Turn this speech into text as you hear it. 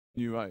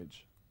New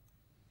Age.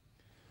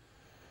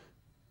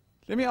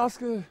 Let me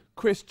ask a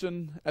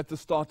question at the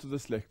start of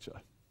this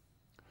lecture.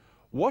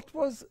 What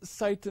was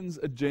Satan's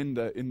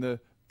agenda in the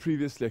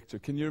previous lecture?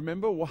 Can you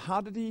remember? Well,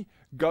 how did he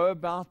go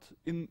about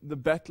in the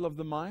battle of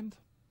the mind?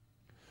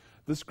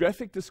 This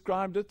graphic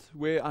described it,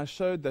 where I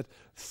showed that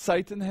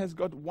Satan has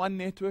got one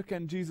network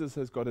and Jesus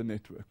has got a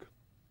network.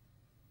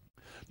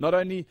 Not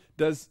only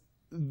does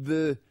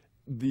the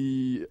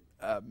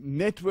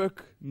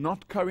network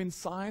not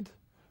coincide,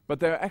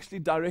 but they're actually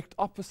direct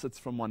opposites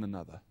from one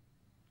another.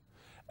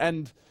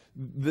 And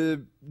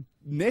the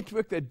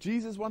network that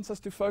Jesus wants us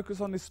to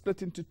focus on is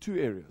split into two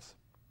areas.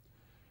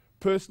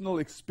 Personal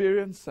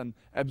experience and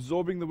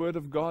absorbing the Word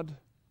of God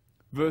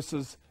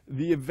versus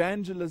the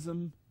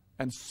evangelism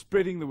and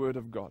spreading the Word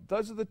of God.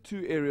 Those are the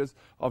two areas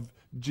of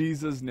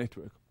Jesus'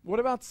 network. What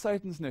about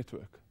Satan's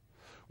network?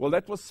 Well,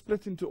 that was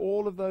split into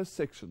all of those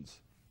sections.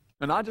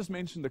 And I just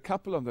mentioned a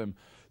couple of them.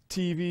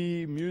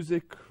 TV,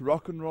 music,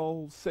 rock and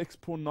roll, sex,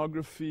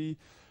 pornography,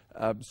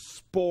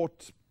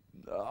 sport,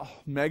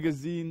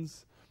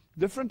 magazines,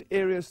 different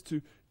areas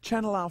to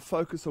channel our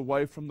focus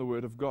away from the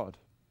Word of God.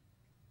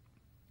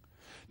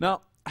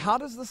 Now, how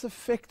does this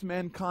affect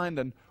mankind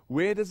and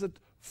where does it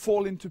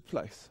fall into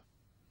place?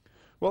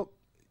 Well,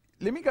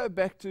 let me go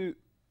back to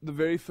the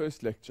very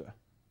first lecture.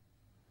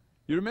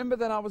 You remember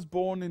that I was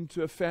born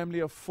into a family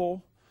of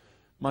 4,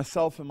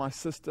 myself and my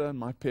sister and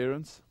my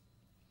parents,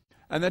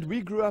 and that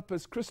we grew up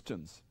as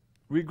Christians.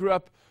 We grew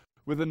up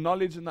with the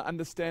knowledge and the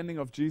understanding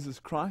of Jesus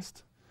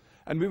Christ,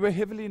 and we were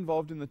heavily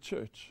involved in the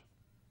church.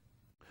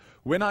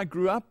 When I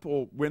grew up,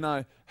 or when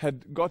I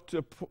had got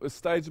to a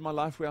stage in my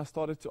life where I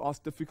started to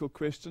ask difficult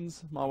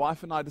questions, my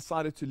wife and I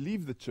decided to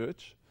leave the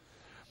church.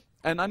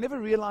 And I never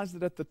realized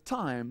it at the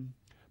time,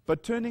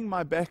 but turning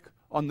my back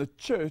on the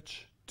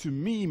church to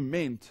me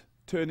meant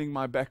turning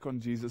my back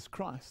on Jesus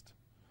Christ.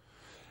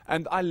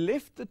 And I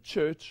left the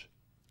church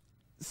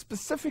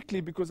specifically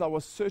because I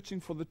was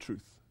searching for the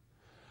truth.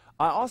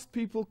 I asked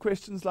people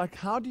questions like,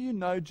 how do you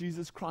know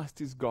Jesus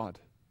Christ is God?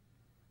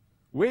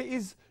 Where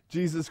is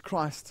Jesus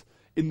Christ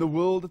in the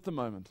world at the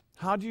moment?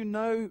 How do you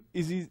know,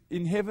 is he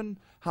in heaven?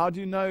 How do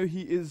you know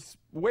he is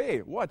where?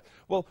 What?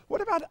 Well,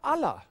 what about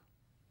Allah?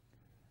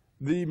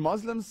 The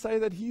Muslims say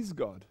that he's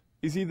God.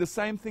 Is he the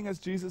same thing as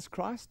Jesus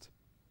Christ?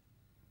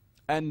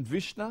 And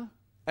Vishnu?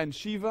 And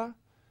Shiva?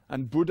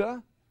 And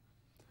Buddha?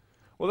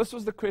 Well, this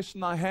was the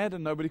question I had,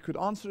 and nobody could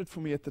answer it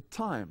for me at the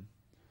time.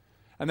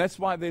 And that's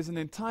why there's an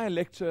entire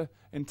lecture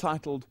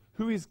entitled,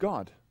 Who is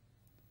God?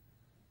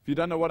 If you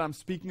don't know what I'm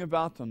speaking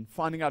about and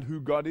finding out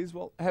who God is,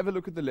 well, have a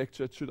look at the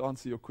lecture. It should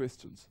answer your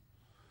questions.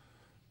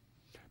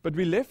 But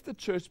we left the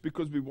church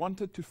because we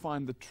wanted to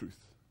find the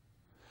truth.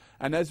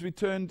 And as we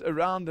turned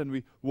around and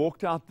we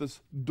walked out this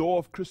door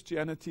of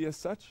Christianity as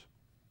such,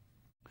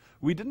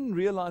 we didn't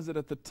realize it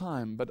at the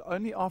time, but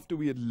only after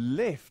we had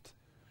left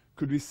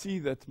could we see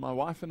that my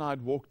wife and I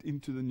had walked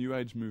into the New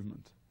Age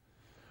movement.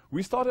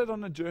 We started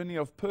on a journey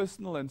of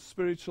personal and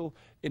spiritual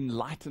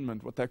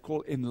enlightenment, what they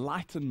call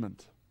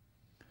enlightenment.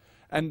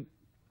 And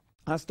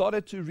I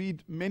started to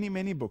read many,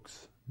 many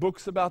books.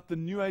 Books about the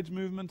New Age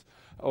movement,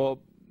 or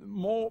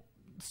more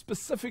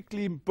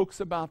specifically books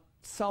about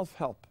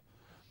self-help.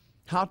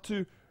 How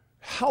to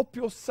help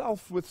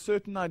yourself with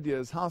certain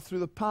ideas. How through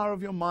the power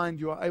of your mind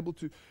you are able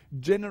to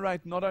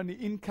generate not only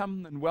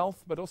income and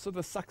wealth, but also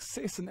the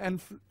success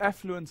and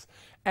affluence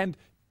and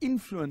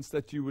influence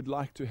that you would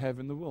like to have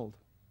in the world.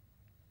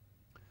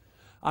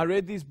 I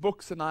read these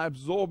books and I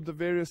absorbed the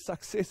various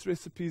success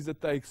recipes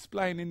that they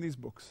explain in these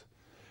books.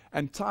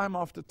 And time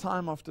after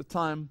time after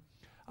time,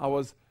 I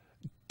was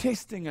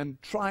testing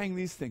and trying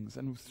these things.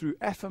 And through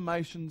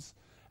affirmations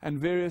and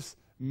various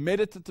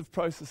meditative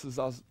processes,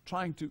 I was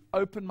trying to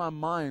open my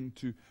mind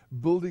to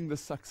building the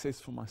success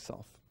for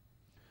myself.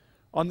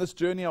 On this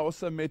journey, I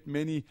also met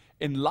many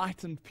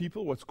enlightened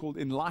people, what's called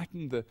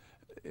enlightened,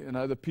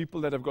 the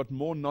people that have got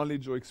more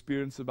knowledge or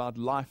experience about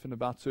life and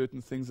about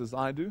certain things as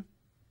I do.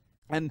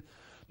 And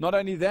not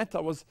only that,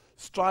 I was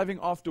striving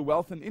after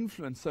wealth and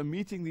influence. So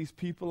meeting these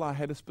people, I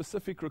had a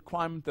specific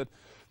requirement that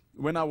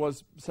when I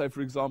was, say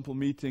for example,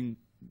 meeting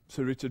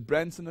Sir Richard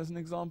Branson as an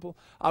example,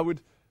 I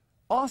would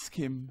ask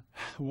him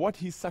what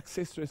his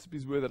success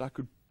recipes were that I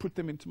could put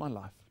them into my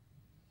life.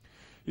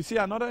 You see,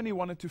 I not only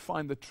wanted to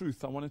find the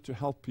truth, I wanted to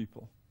help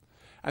people.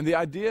 And the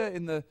idea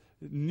in the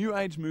New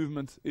Age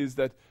movement is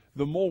that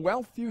the more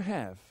wealth you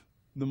have,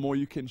 the more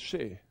you can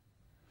share.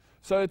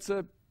 So it's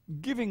a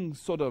giving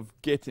sort of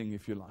getting,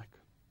 if you like.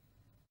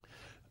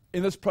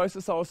 In this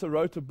process, I also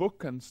wrote a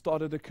book and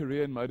started a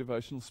career in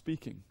motivational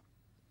speaking.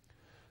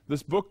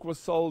 This book was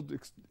sold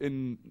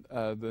in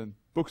the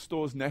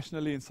bookstores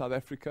nationally in South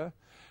Africa.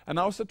 And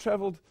I also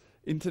traveled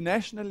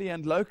internationally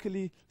and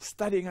locally,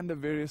 studying under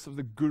various of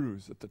the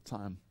gurus at the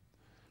time.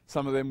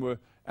 Some of them were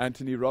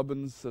Anthony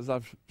Robbins, as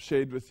I've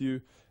shared with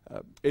you,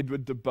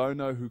 Edward de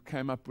Bono, who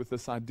came up with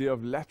this idea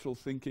of lateral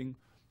thinking,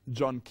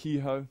 John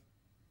Kehoe.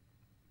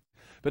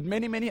 But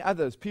many, many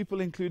others,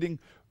 people including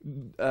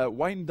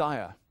Wayne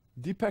Dyer,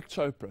 Deepak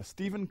Chopra,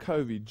 Stephen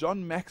Covey,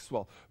 John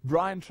Maxwell,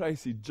 Brian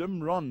Tracy,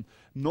 Jim Rohn,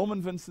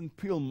 Norman Vincent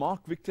Peale,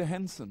 Mark Victor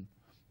Hansen,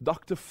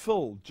 Dr.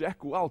 Phil,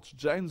 Jack Welch,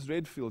 James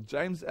Redfield,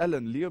 James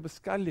Allen, Leo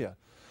Buscaglia,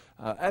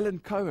 Alan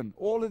Cohen,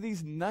 all of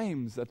these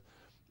names that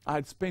I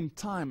had spent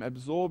time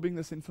absorbing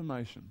this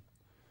information.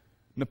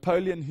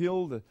 Napoleon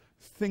Hill, the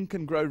Think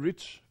and Grow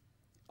Rich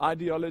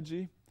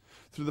ideology.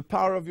 Through the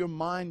power of your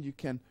mind, you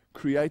can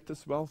create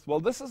this wealth. Well,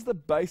 this is the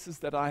basis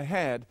that I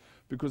had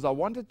because I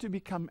wanted to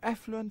become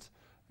affluent,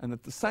 and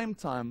at the same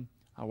time,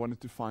 I wanted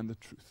to find the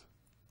truth.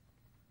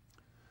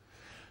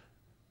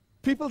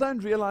 People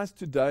don't realize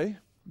today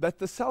that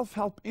the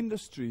self-help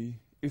industry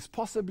is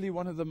possibly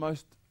one of the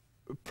most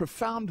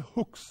profound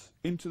hooks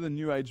into the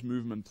New Age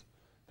movement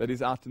that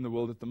is out in the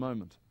world at the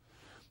moment.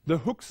 The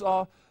hooks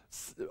are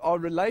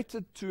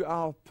related to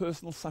our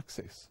personal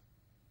success.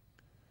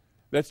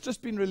 That's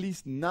just been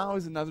released now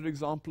is another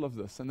example of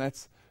this, and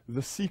that's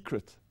The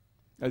Secret,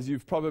 as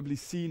you've probably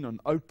seen on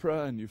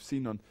Oprah and you've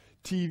seen on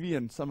TV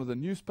and some of the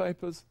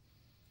newspapers.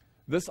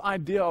 This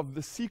idea of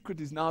The Secret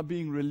is now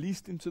being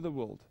released into the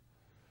world.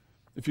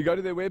 If you go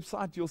to their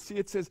website, you'll see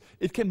it says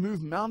it can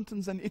move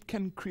mountains and it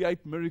can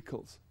create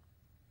miracles.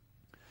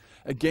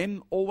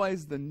 Again,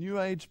 always the New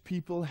Age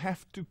people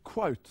have to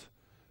quote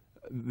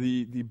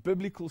the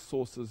biblical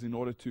sources in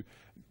order to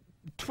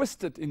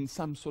twist it in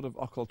some sort of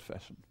occult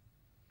fashion.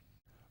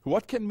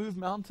 What can move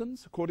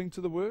mountains, according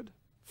to the word?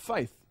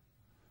 Faith.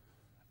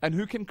 And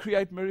who can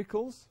create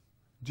miracles?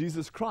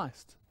 Jesus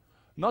Christ.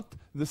 Not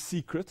The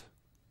Secret.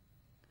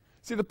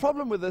 See, the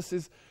problem with this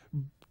is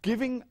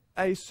giving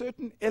a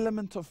certain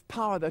element of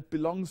power that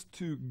belongs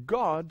to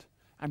God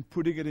and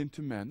putting it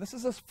into man. This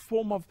is a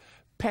form of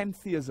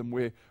pantheism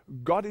where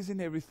God is in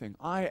everything.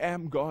 I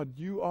am God,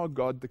 you are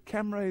God, the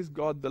camera is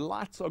God, the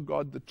lights are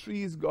God, the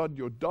tree is God,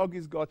 your dog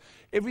is God.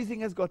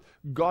 Everything has got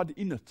God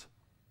in it.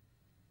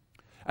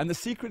 And The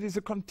Secret is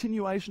a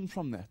continuation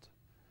from that.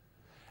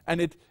 And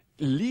it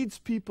leads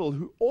people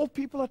who, all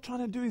people are trying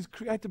to do is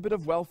create a bit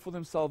of wealth for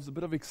themselves, a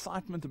bit of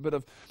excitement, a bit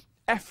of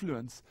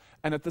affluence,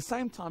 and at the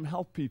same time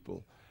help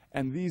people.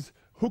 And these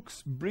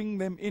hooks bring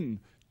them in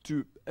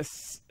to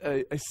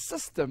a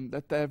system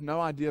that they have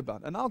no idea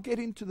about. And I'll get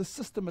into the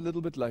system a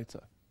little bit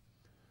later.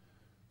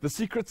 The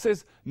Secret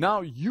says, now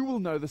you will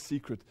know the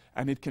secret,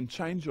 and it can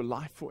change your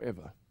life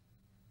forever.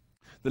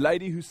 The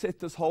lady who set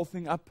this whole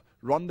thing up,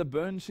 Rhonda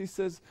Byrne, she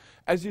says,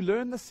 as you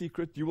learn the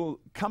secret, you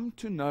will come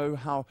to know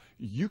how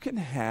you can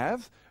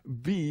have,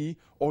 be,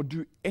 or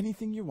do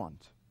anything you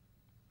want.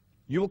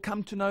 You will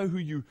come to know who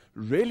you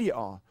really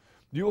are.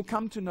 You will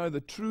come to know the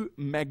true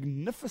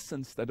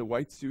magnificence that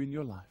awaits you in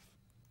your life.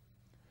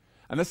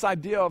 And this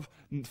idea of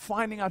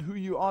finding out who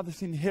you are,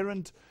 this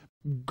inherent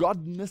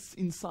godness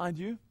inside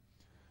you,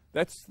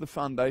 that's the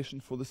foundation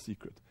for The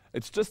Secret.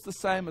 It's just the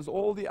same as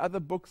all the other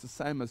books, the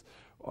same as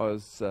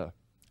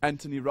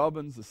Anthony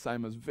Robbins, the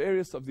same as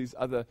various of these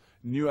other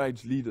New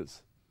Age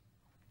leaders.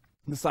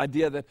 This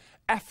idea that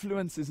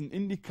affluence is an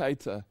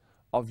indicator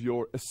of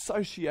your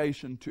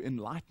association to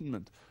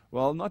enlightenment.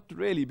 Well, not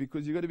really,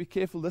 because you've got to be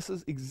careful. This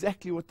is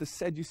exactly what the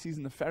Sadducees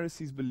and the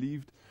Pharisees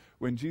believed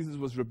when Jesus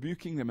was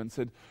rebuking them and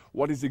said,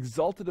 what is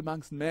exalted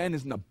amongst man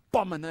is an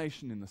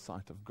abomination in the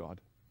sight of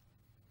God.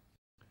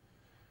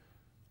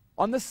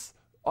 On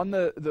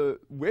the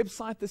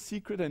website, The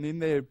Secret, and in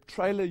their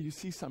trailer, you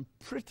see some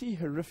pretty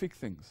horrific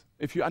things.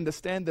 If you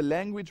understand the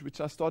language,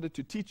 which I started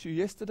to teach you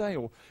yesterday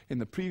or in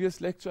the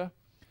previous lecture,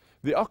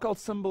 the occult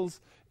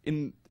symbols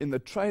in the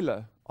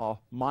trailer are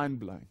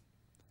mind-blowing.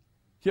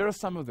 Here are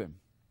some of them.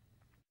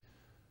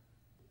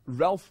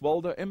 Ralph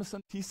Waldo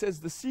Emerson, he says,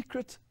 the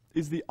secret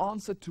is the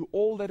answer to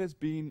all that has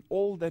been,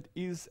 all that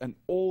is, and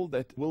all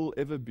that will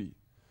ever be.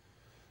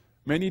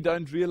 Many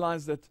don't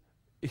realize that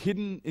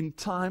hidden in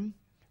time,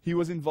 he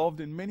was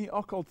involved in many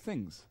occult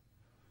things.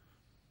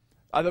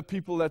 Other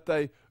people that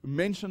they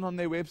mention on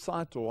their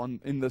website or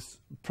in this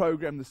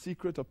program, The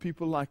Secret, are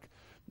people like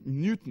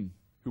Newton,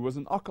 who was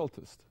an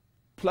occultist,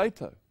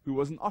 Plato, who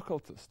was an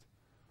occultist.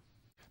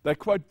 They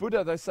quote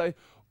Buddha, they say,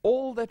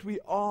 all that we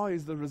are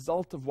is the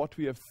result of what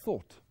we have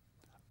thought.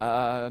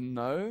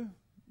 No,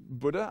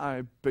 Buddha,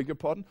 I beg your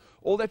pardon.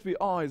 All that we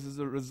are is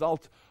a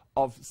result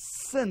of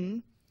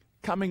sin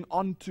coming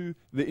onto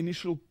the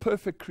initial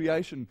perfect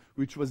creation,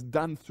 which was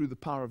done through the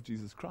power of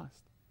Jesus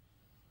Christ.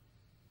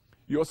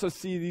 You also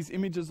see these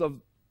images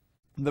of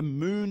the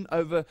moon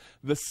over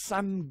the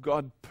sun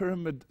god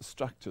pyramid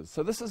structures.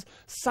 So this is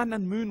sun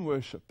and moon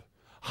worship,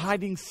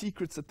 hiding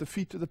secrets at the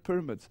feet of the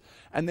pyramids.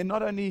 And then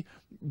not only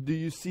do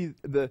you see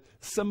the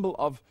symbol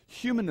of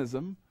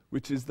humanism,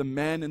 which is the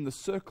man in the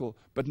circle,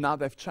 but now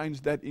they've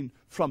changed that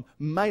from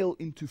male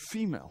into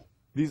female.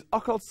 These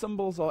occult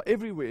symbols are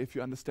everywhere if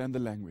you understand the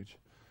language.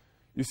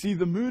 You see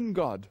the moon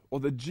god or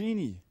the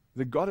genie,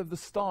 the god of the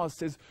stars,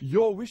 says,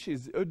 your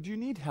wishes, do you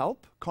need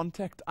help?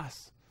 Contact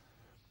us.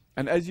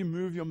 And as you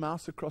move your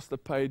mouse across the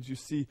page, you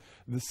see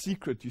The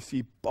Secret. You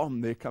see,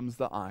 boom, there comes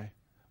the eye.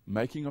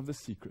 Making of The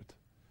Secret.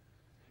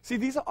 See,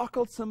 these are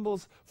occult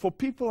symbols for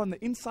people on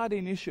the inside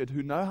initiate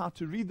who know how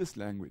to read this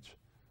language.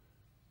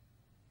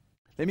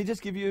 Let me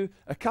just give you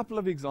a couple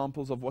of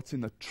examples of what's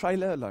in the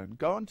trailer alone.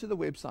 Go onto the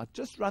website,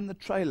 just run the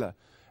trailer,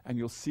 and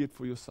you'll see it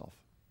for yourself.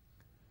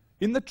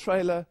 In the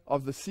trailer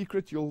of The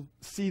Secret, you'll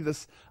see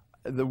this,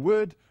 the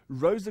word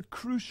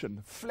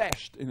Rosicrucian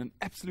flashed in an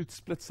absolute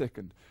split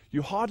second.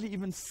 You hardly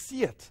even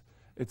see it.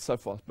 It's so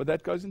fast. But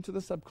that goes into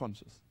the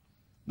subconscious.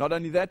 Not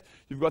only that,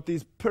 you've got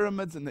these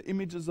pyramids and the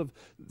images of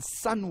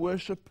sun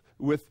worship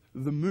with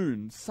the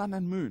moon, sun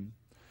and moon.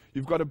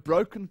 You've got a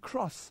broken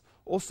cross,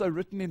 also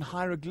written in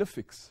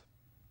hieroglyphics.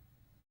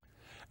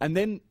 And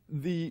then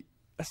the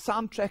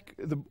soundtrack,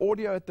 the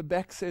audio at the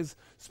back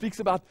speaks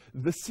about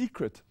the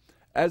secret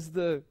as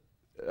the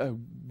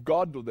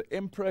god, or the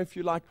emperor, if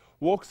you like,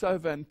 walks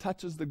over and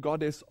touches the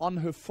goddess on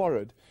her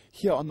forehead,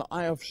 here on the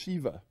eye of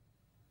Shiva.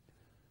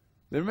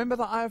 Now remember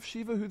the eye of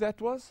Shiva, who that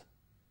was?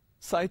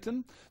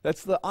 Satan.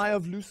 That's the eye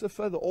of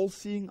Lucifer, the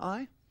all-seeing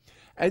eye.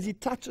 As he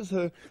touches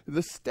her,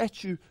 the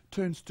statue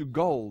turns to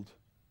gold.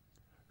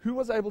 Who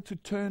was able to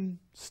turn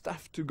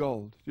stuff to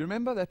gold? Do you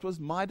remember? That was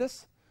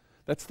Midas.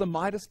 That's the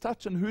Midas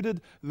touch. And who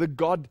did the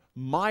god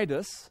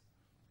Midas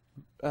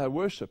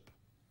worship?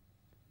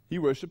 He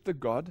worshipped the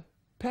god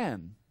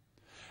Pan.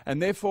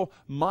 And therefore,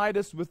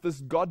 Midas, with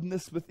this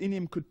godness within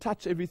him, could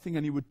touch everything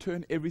and he would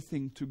turn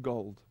everything to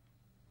gold.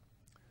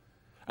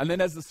 And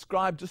then as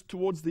described just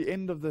towards the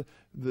end of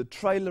the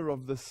trailer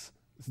of the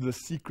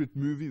Secret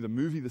movie,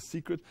 The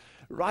Secret,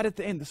 right at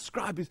the end, the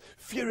scribe is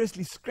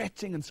furiously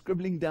scratching and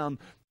scribbling down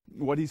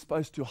what he's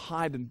supposed to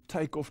hide and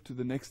take off to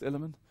the next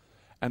element.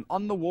 And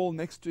on the wall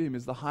next to him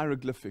is the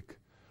hieroglyphic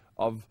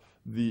of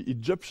the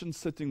Egyptian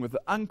sitting with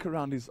the Ankh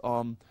around his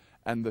arm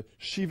and the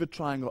Shiva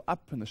triangle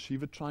up and the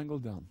Shiva triangle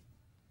down.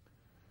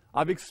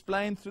 I've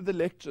explained through the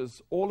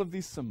lectures all of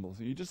these symbols,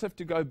 and you just have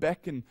to go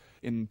back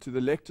into the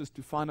lectures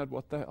to find out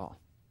what they are.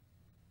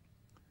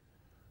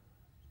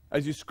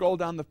 As you scroll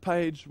down the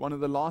page, one of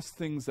the last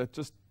things that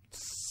just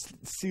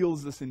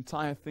seals this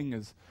entire thing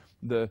is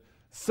the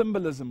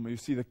symbolism, where you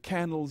see the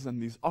candles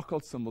and these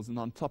occult symbols, and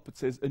on top it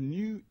says, a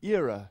new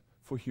era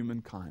for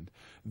humankind.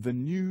 The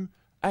new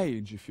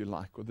age, if you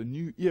like, or the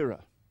new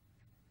era.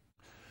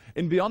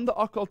 In Beyond the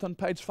Occult on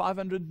page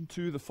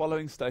 502, the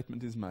following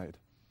statement is made.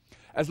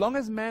 As long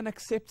as man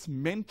accepts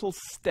mental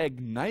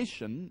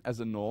stagnation as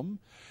a norm,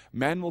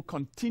 man will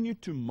continue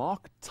to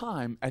mark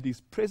time at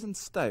his present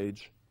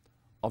stage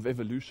of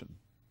evolution.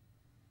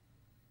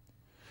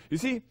 You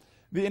see,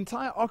 the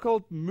entire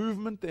occult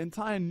movement, the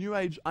entire New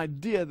Age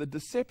idea, the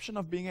deception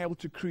of being able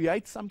to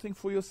create something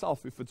for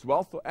yourself, if it's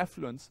wealth or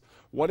affluence,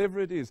 whatever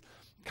it is,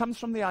 comes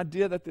from the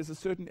idea that there's a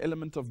certain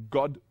element of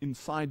God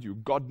inside you,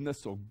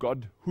 godness or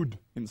godhood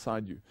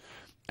inside you.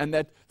 And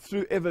that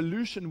through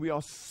evolution we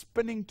are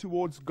spinning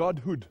towards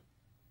godhood.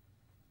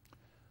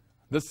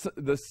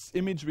 This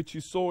image which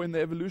you saw in the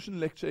evolution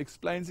lecture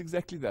explains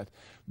exactly that.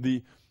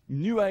 The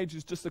New Age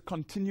is just a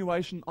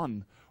continuation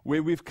on,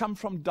 where we've come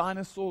from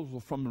dinosaurs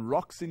or from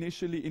rocks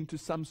initially into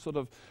some sort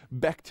of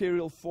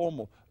bacterial form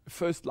or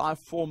first life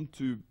form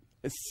to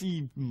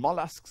sea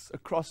mollusks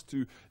across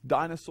to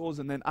dinosaurs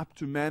and then up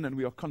to man, and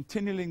we are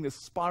continuing this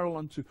spiral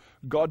onto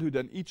godhood,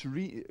 and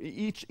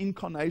each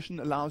incarnation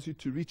allows you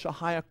to reach a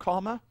higher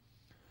karma.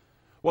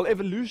 Well,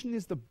 evolution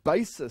is the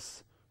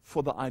basis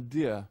for the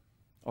idea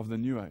of the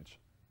New Age.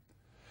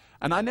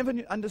 And I never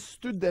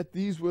understood that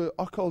these were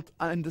occult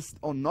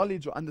or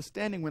knowledge or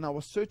understanding when I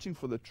was searching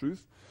for the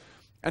truth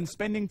and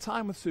spending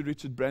time with Sir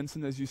Richard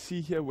Branson, as you see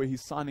here where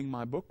he's signing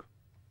my book.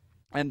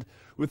 And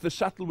with the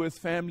Shuttleworth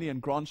family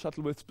and Grant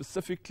Shuttleworth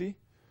specifically,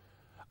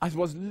 I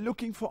was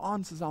looking for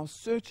answers. I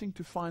was searching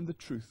to find the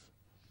truth.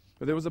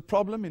 But there was a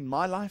problem in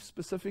my life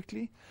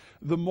specifically.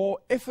 The more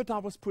effort I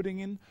was putting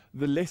in,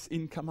 the less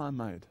income I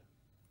made.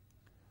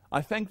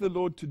 I thank the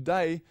Lord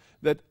today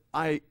that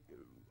I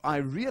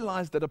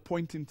realized at a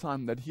point in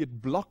time that He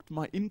had blocked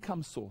my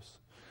income source.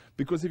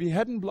 Because if He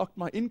hadn't blocked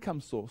my income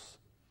source,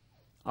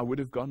 I would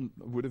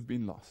have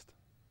been lost.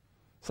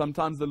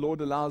 Sometimes the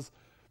Lord allows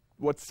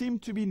what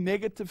seemed to be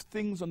negative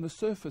things on the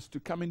surface to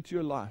come into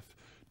your life,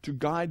 to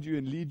guide you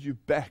and lead you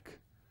back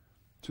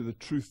to the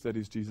truth that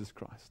is Jesus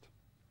Christ.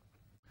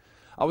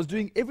 I was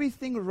doing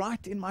everything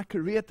right in my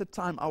career at the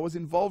time. I was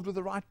involved with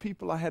the right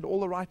people. I had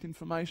all the right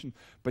information.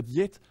 But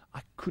yet,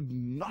 I could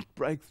not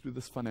break through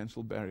this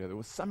financial barrier. There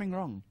was something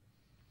wrong.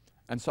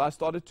 And so I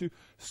started to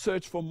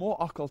search for more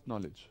occult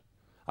knowledge.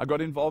 I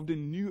got involved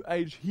in New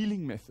Age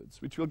healing methods,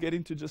 which we'll get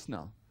into just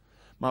now.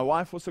 My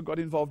wife also got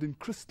involved in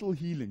crystal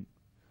healing.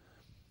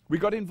 We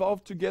got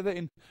involved together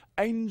in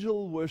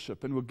angel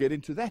worship, and we'll get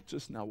into that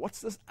just now. What's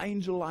this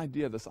angel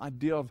idea, this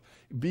idea of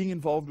being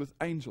involved with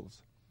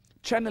angels?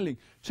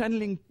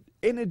 Channeling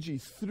energy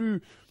through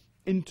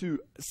into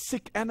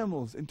sick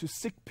animals, into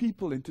sick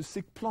people, into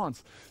sick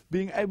plants.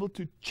 Being able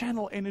to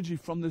channel energy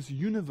from this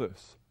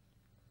universe.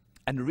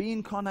 And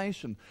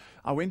reincarnation.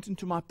 I went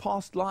into my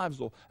past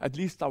lives, or at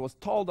least I was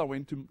told I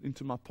went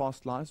into my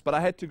past lives, but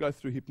I had to go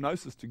through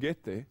hypnosis to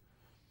get there.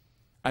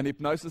 And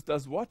hypnosis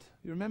does what?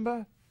 You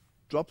remember?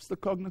 Drops the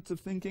cognitive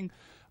thinking,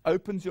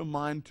 opens your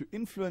mind to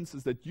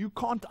influences that you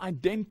can't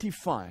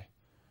identify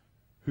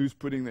who's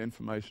putting the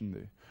information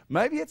there.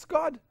 Maybe it's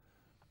God.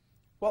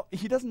 Well,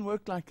 he doesn't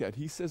work like that.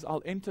 He says,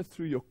 I'll enter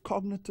through your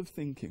cognitive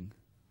thinking.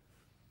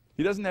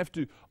 He doesn't have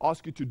to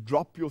ask you to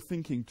drop your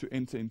thinking to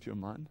enter into your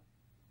mind.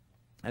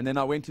 And then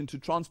I went into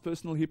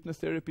transpersonal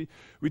hypnotherapy,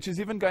 which is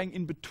even going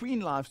in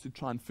between lives to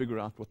try and figure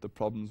out what the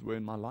problems were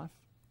in my life.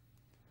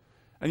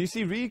 And you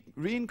see,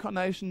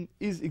 reincarnation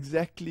is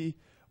exactly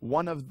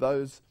one of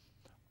those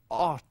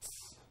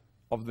arts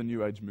of the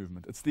New Age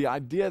movement. It's the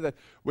idea that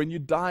when you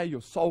die,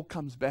 your soul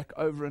comes back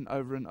over and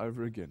over and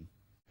over again.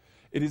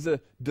 It is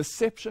a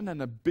deception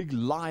and a big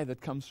lie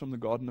that comes from the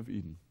Garden of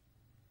Eden.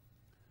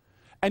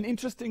 And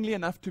interestingly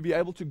enough, to be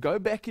able to go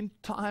back in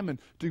time and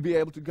to be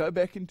able to go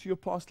back into your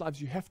past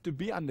lives, you have to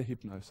be under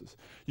hypnosis.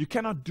 You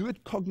cannot do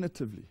it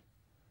cognitively.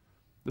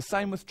 The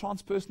same with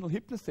transpersonal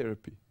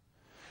hypnotherapy.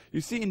 You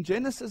see, in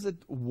Genesis,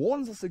 it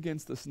warns us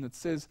against this, and it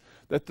says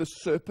that the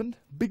serpent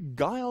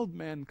beguiled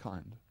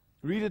mankind.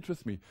 Read it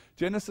with me.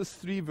 Genesis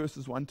 3,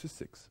 verses 1 to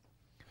 6.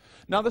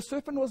 Now the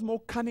serpent was more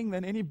cunning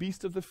than any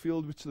beast of the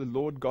field which the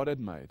Lord God had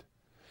made.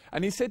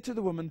 And he said to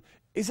the woman,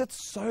 is it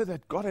so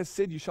that God has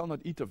said you shall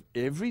not eat of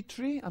every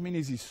tree? I mean,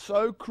 is he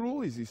so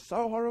cruel? Is he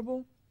so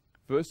horrible?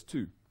 Verse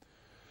 2.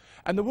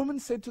 And the woman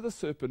said to the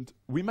serpent,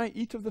 we may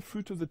eat of the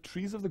fruit of the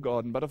trees of the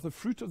garden, but of the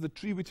fruit of the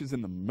tree which is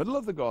in the middle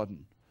of the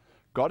garden,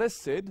 God has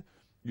said,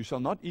 you shall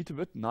not eat of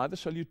it, neither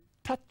shall you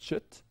touch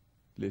it,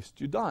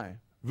 lest you die.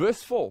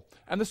 Verse 4.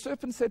 And the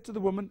serpent said to the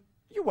woman,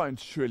 you won't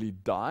surely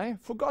die,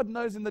 for God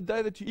knows in the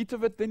day that you eat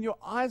of it, then your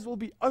eyes will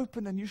be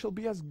open, and you shall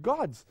be as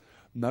gods,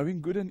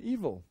 knowing good and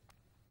evil.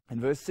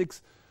 And verse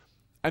 6,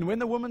 and when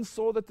the woman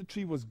saw that the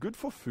tree was good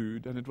for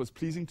food, and it was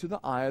pleasing to the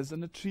eyes,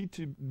 and a tree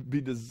to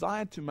be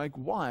desired to make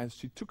wise,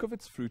 she took of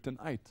its fruit and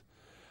ate.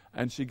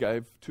 And she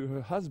gave to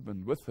her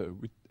husband with her,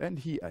 and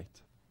he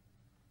ate.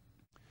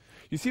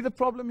 You see the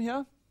problem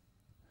here?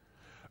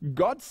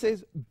 God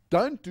says,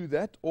 don't do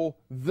that, or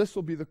this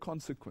will be the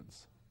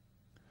consequence.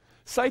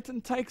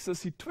 Satan takes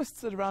us, he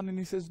twists it around, and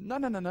he says, no,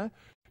 no, no, no,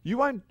 you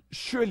won't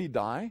surely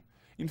die.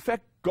 In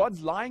fact,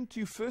 God's lying to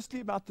you firstly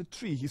about the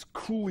tree. He's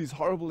cruel, he's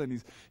horrible,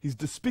 and he's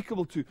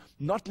despicable to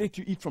not let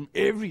you eat from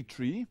every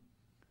tree.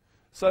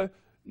 So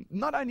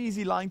not only is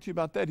he lying to you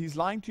about that, he's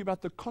lying to you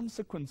about the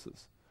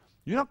consequences.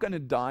 You're not going to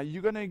die.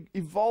 You're going to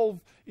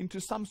evolve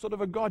into some sort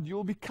of a god.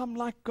 You'll become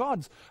like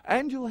gods,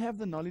 and you'll have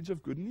the knowledge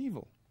of good and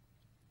evil.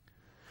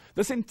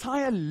 This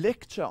entire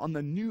lecture on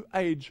the New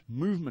Age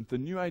movement, the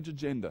New Age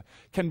agenda,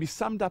 can be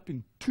summed up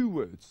in 2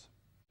 words.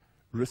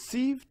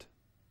 Received,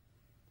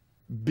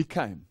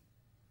 became.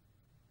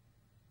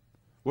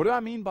 What do I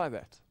mean by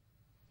that?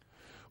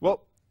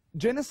 Well,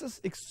 Genesis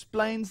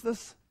explains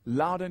this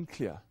loud and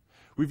clear.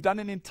 We've done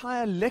an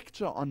entire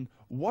lecture on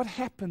what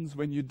happens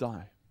when you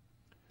die.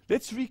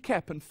 Let's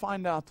recap and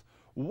find out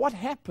what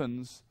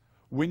happens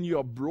when you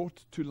are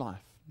brought to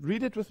life.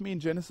 Read it with me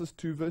in Genesis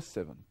 2, verse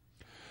 7.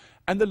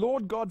 And the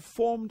Lord God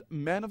formed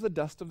man of the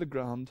dust of the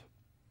ground,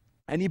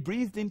 and he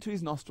breathed into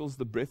his nostrils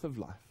the breath of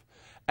life.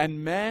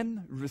 And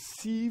man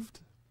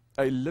received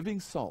a living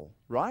soul,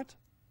 right?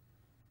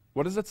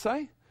 What does it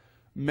say?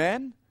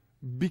 Man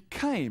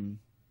became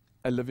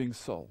a living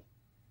soul.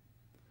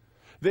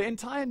 The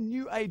entire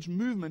New Age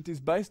movement is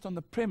based on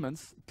the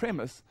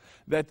premise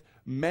that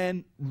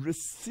man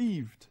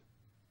received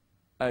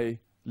a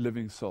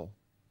living soul.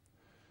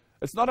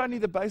 It's not only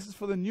the basis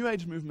for the New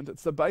Age movement,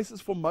 it's the basis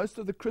for most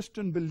of the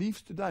Christian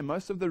beliefs today,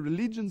 most of the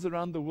religions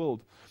around the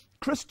world.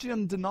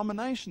 Christian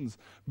denominations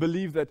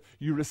believe that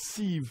you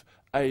receive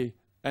an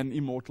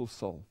immortal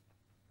soul.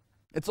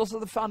 It's also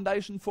the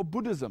foundation for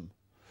Buddhism.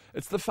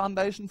 It's the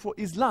foundation for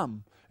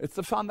Islam. It's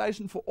the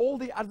foundation for all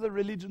the other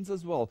religions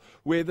as well,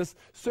 where this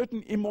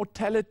certain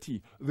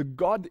immortality, the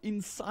God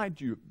inside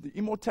you, the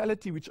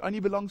immortality which only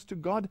belongs to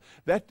God,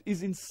 that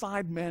is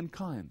inside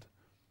mankind.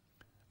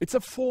 It's a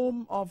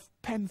form of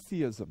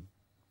pantheism.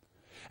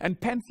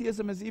 And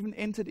pantheism has even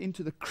entered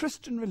into the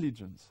Christian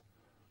religions.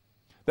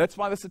 That's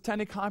why the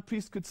satanic high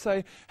priest could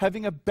say,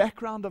 having a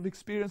background of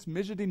experience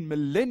measured in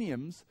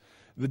millenniums,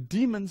 the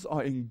demons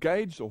are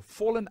engaged, or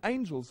fallen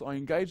angels are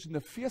engaged in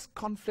a fierce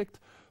conflict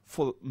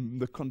for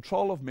the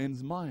control of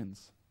men's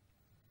minds.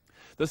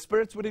 The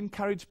spirits would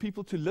encourage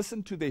people to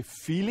listen to their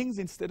feelings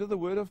instead of the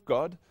word of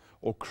God,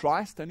 or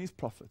Christ and his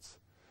prophets.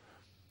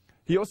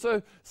 He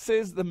also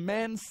says,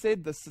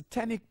 the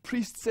satanic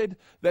priest said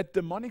that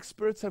demonic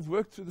spirits have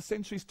worked through the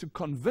centuries to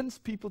convince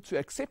people to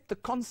accept the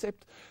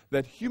concept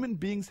that human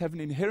beings have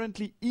an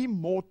inherently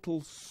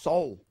immortal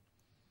soul.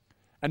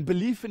 And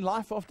belief in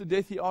life after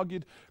death, he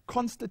argued,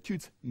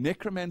 constitutes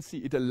necromancy.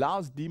 It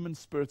allows demon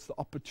spirits the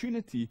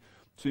opportunity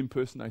to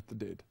impersonate the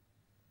dead.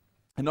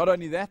 And not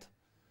only that,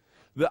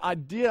 the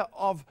idea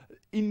of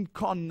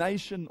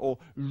incarnation or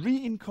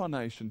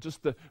reincarnation,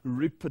 just the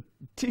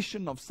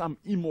repetition of some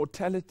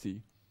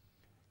immortality,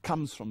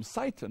 comes from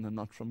Satan and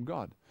not from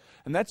God.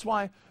 And that's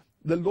why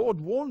the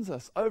Lord warns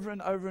us over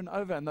and over and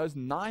over, and those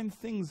 9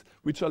 things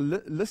which are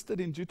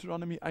listed in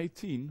Deuteronomy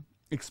 18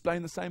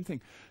 explain the same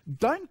thing.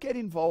 Don't get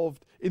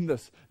involved in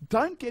this.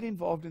 Don't get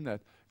involved in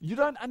that. You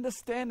don't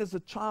understand as a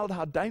child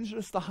how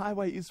dangerous the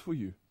highway is for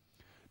you.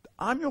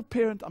 I'm your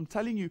parent. I'm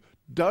telling you,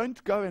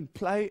 don't go and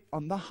play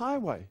on the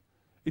highway.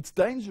 It's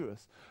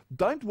dangerous.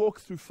 Don't walk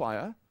through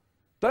fire.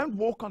 Don't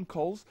walk on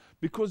coals,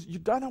 because you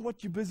don't know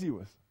what you're busy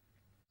with.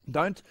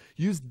 Don't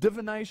use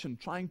divination,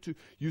 trying to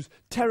use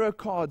tarot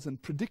cards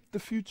and predict the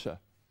future.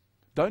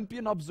 Don't be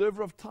an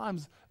observer of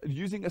times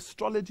using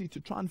astrology to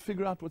try and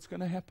figure out what's going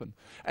to happen.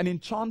 An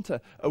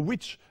enchanter, a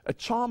witch, a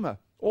charmer,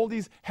 all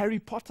these Harry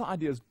Potter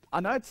ideas. I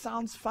know it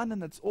sounds fun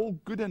and it's all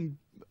good and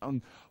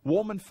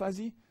warm and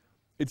fuzzy.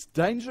 It's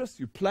dangerous.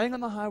 You're playing on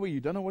the highway. You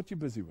don't know what you're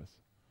busy with.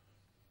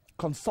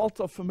 Consult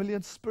of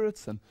familiar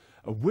spirits, and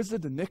a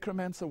wizard, a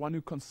necromancer, one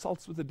who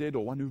consults with the dead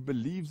or one who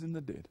believes in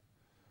the dead.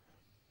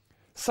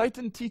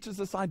 Satan teaches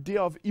this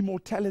idea of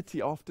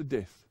immortality after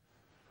death.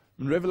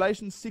 In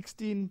Revelation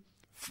 16,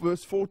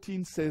 verse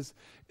 14 says,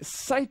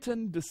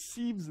 Satan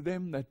deceives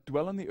them that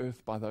dwell on the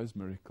earth by those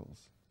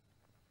miracles.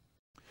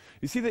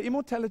 You see, the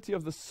immortality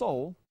of the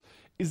soul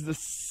is the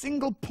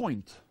single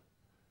point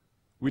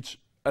which,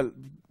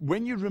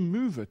 when you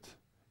remove it,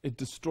 it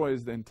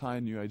destroys the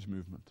entire New Age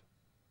movement.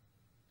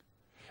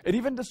 It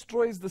even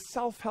destroys the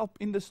self-help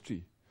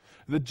industry.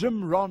 The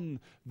Jim Rohn,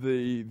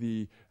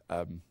 the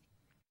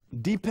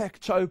Deepak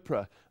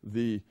Chopra,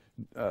 the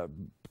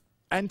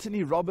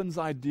Anthony Robbins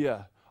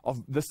idea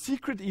of the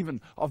secret even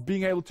of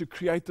being able to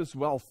create this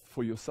wealth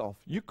for yourself.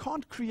 You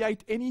can't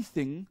create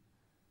anything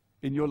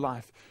in your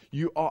life.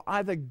 You are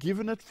either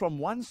given it from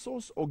one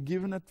source or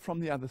given it from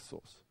the other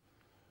source.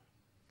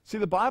 See,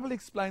 the Bible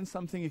explains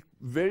something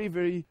very,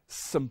 very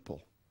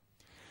simple.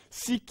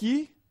 Seek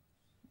ye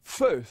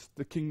first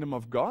the kingdom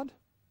of God,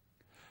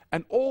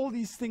 and all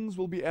these things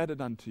will be added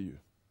unto you.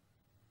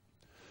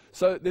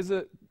 So there's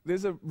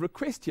a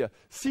request here.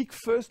 Seek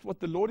first what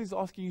the Lord is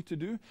asking you to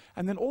do,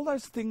 and then all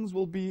those things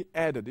will be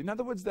added. In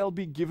other words, they'll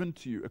be given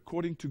to you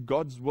according to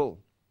God's will.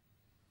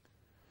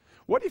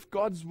 What if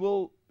God's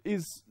will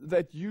is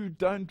that you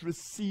don't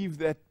receive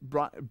that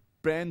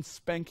brand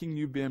spanking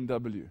new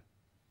BMW?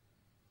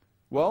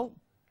 Well,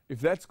 if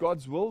that's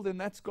God's will, then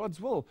that's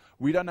God's will.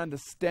 We don't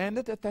understand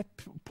it at that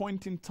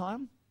point in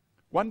time.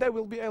 One day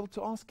we'll be able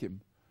to ask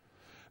Him.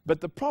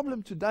 But the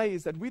problem today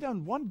is that we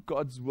don't want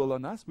God's will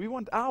on us. We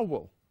want our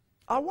will.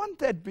 I want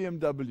that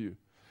BMW.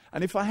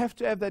 And if I have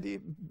to have that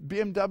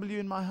BMW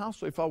in my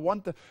house, or if I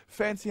want the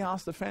fancy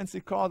house, the fancy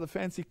car, the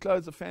fancy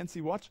clothes, the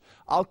fancy watch,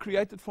 I'll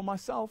create it for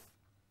myself.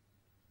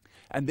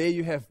 And there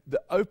you have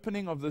the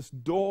opening of this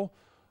door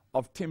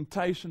of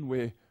temptation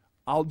where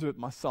I'll do it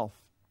myself.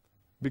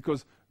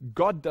 Because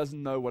God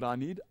doesn't know what I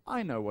need.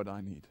 I know what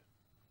I need.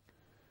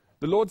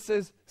 The Lord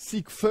says,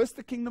 seek first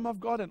the kingdom of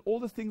God, and all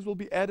the things will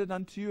be added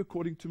unto you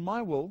according to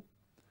my will.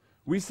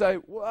 We say,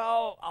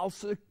 well,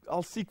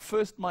 I'll seek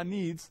first my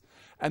needs,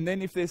 and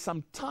then if there's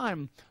some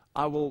time,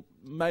 I will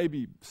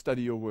maybe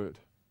study your word.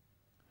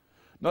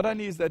 Not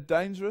only is that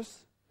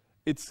dangerous,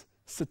 it's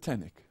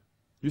satanic.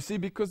 You see,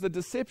 because the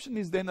deception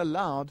is then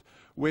allowed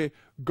where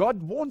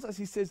God warns us.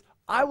 He says,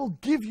 I will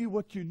give you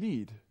what you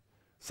need.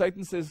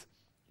 Satan says,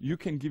 you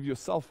can give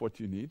yourself what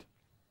you need.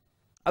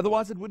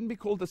 Otherwise, it wouldn't be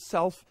called a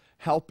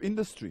self-help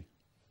industry.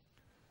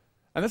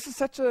 And this is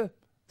such a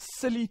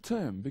silly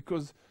term,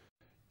 because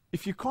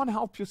if you can't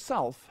help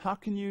yourself, how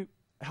can you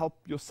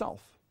help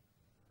yourself?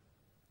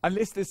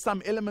 Unless there's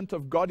some element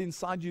of God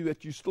inside you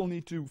that you still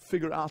need to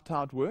figure out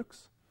how it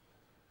works.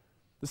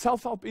 The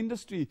self-help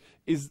industry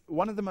is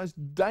one of the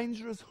most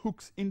dangerous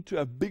hooks into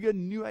a bigger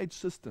New Age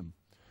system,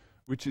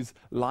 which is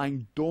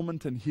lying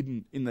dormant and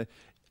hidden in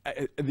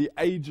the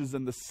ages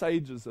and the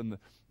sages and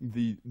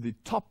the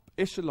top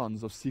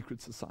echelons of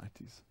secret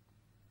societies.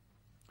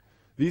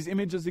 These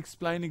images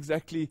explain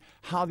exactly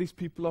how these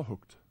people are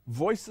hooked.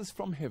 Voices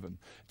from heaven.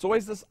 It's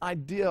always this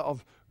idea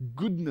of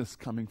goodness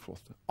coming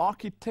forth.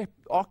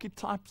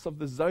 Archetypes of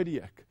the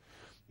zodiac.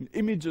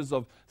 Images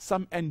of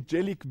some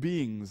angelic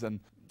beings and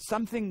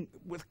something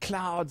with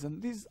clouds,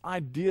 and these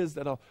ideas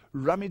that are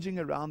rummaging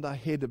around our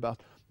head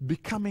about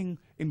becoming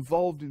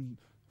involved in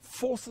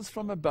forces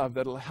from above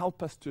that will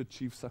help us to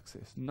achieve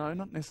success. No,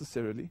 not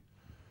necessarily.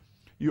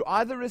 You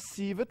either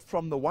receive it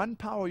from the one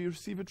power or you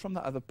receive it from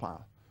the other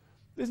power.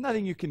 There's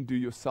nothing you can do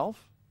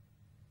yourself.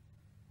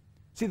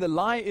 See, the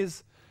lie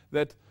is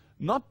that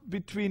not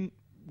between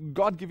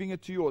God giving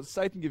it to you or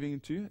Satan giving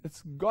it to you.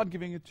 It's God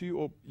giving it to you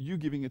or you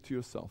giving it to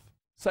yourself.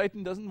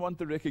 Satan doesn't want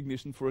the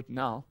recognition for it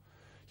now.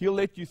 He'll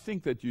let you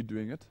think that you're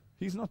doing it.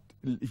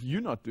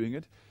 You're not doing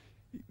it.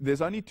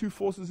 There's only two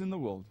forces in the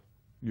world.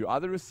 You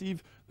either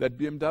receive that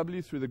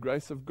BMW through the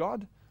grace of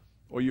God,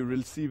 or you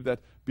receive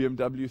that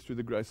BMW through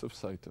the grace of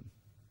Satan.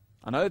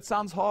 I know it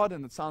sounds hard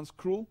and it sounds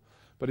cruel,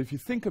 but if you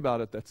think about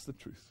it, that's the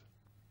truth.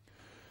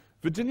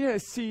 Virginia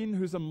Essene,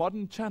 who's a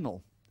modern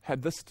channel,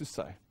 had this to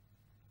say.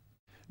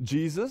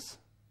 Jesus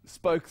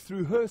spoke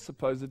through her,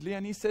 supposedly,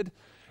 and he said,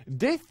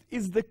 death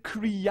is the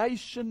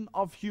creation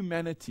of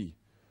humanity,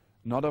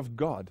 not of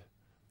God.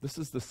 This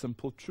is the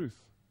simple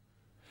truth.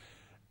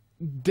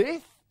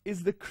 Death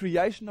is the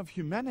creation of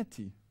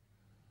humanity.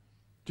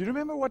 Do you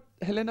remember what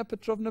Helena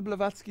Petrovna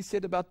Blavatsky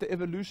said about the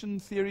evolution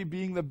theory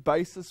being the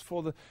basis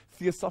for the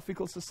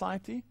Theosophical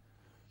Society?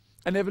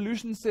 And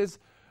evolution says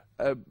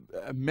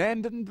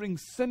man didn't bring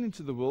sin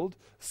into the world,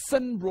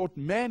 sin brought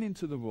man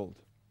into the world.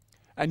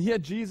 And here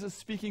Jesus,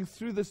 speaking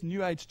through this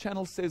New Age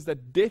channel, says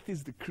that death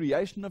is the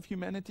creation of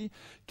humanity.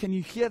 Can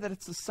you hear that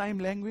it's the same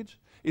language?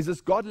 Is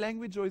this God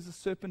language or is it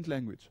serpent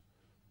language?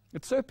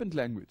 It's serpent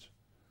language.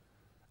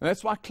 And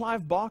that's why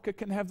Clive Barker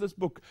can have this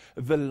book,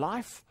 The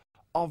Life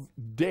of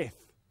Death.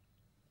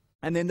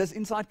 And then this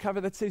inside cover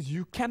that says,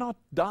 you cannot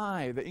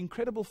die. The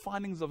incredible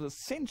findings of a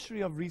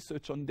century of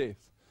research on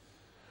death.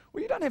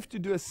 Well, you don't have to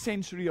do a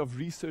century of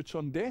research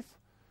on death.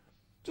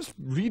 Just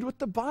read what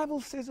the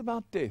Bible says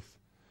about death.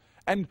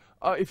 And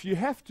if you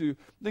have to,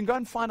 then go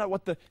and find out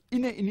what the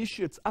inner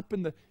initiates up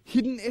in the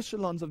hidden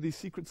echelons of these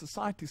secret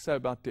societies say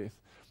about death.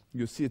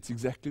 You'll see it's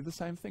exactly the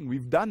same thing.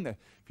 We've done that.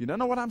 If you don't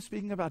know what I'm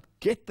speaking about,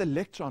 get the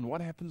lecture on what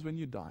happens when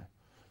you die.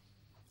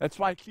 That's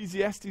why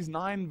Ecclesiastes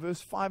 9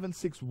 verse 5 and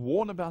 6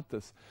 warn about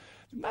this.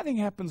 Nothing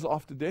happens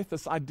after death,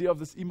 this idea of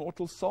this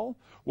immortal soul.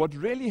 What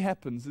really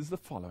happens is the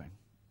following.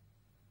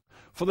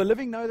 For the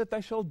living know that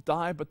they shall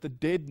die, but the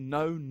dead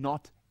know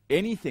not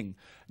anything.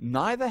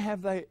 Neither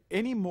have they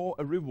any more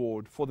a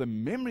reward, for the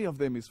memory of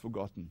them is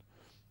forgotten.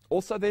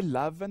 Also their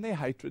love and their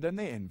hatred and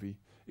their envy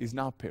is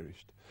now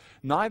perished.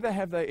 Neither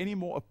have they any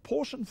more a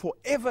portion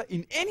forever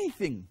in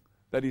anything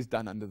that is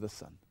done under the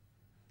sun.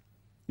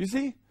 You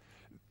see,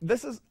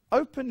 this is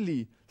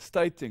openly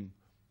stating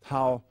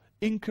how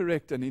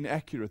incorrect and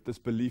inaccurate this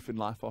belief in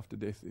life after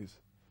death is.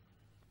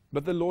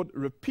 But the Lord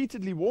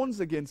repeatedly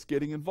warns against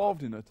getting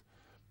involved in it,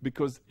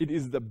 because it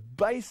is the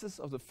basis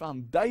of the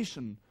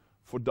foundation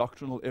for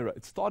doctrinal error.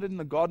 It started in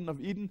the Garden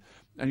of Eden,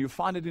 and you'll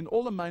find it in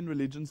all the main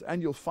religions,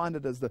 and you'll find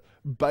it as the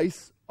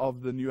base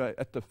of the New Age,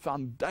 at the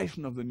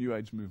foundation of the New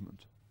Age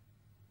movement.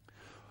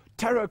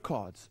 Tarot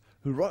cards,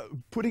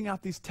 putting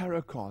out these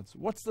tarot cards.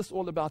 What's this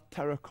all about,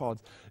 tarot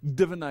cards?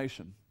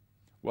 Divination.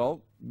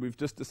 Well, we've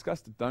just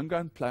discussed it. Don't go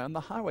and play on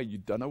the highway. You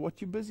don't know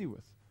what you're busy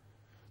with.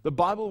 The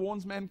Bible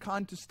warns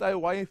mankind to stay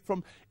away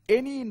from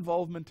any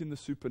involvement in the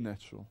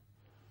supernatural.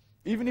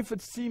 Even if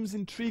it seems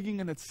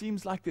intriguing and it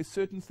seems like there's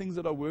certain things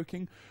that are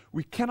working,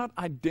 we cannot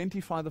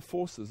identify the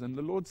forces. And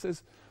the Lord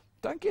says,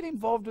 don't get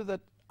involved with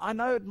it. I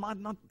know it might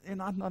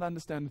not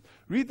understand.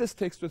 Read this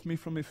text with me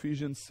from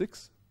Ephesians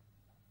 6.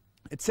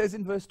 It says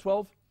in verse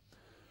 12,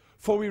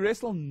 for we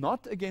wrestle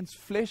not against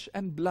flesh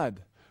and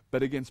blood,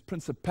 but against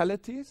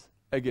principalities,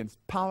 against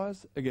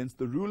powers, against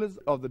the rulers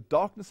of the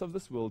darkness of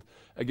this world,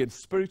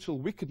 against spiritual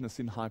wickedness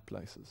in high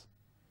places.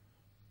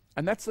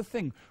 And that's the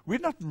thing. We're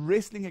not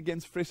wrestling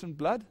against flesh and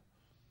blood.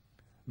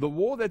 The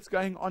war that's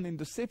going on in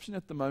deception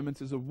at the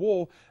moment is a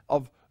war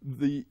of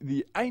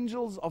the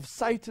angels of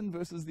Satan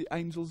versus the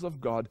angels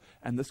of God.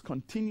 And this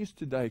continues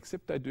today,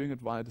 except they're doing it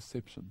via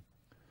deception.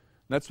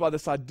 And that's why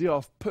this idea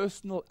of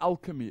personal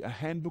alchemy, a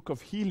handbook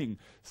of healing,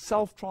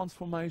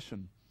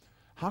 self-transformation.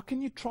 How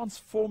can you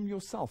transform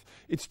yourself?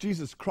 It's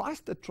Jesus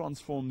Christ that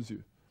transforms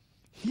you.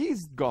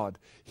 He's God.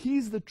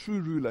 He's the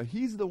true ruler.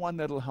 He's the one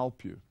that'll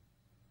help you.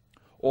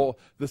 Or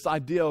this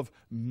idea of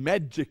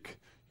magic,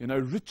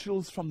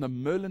 rituals from the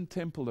Merlin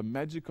temple, the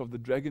magic of the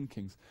dragon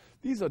kings.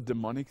 These are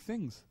demonic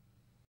things.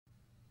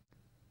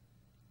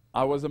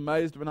 I was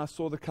amazed when I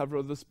saw the cover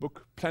of this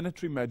book,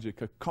 Planetary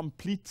Magic, a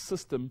complete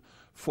system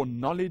for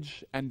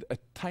knowledge and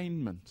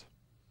attainment.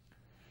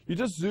 You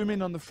just zoom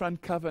in on the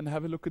front cover and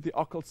have a look at the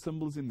occult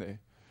symbols in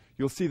there.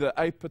 You'll see the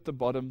ape at the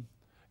bottom.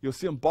 You'll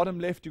see on bottom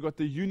left you've got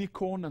the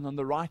unicorn, and on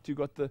the right you've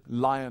got the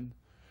lion.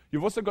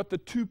 You've also got the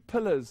two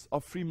pillars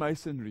of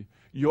Freemasonry,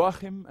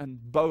 Joachim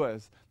and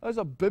Boaz. Those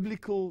are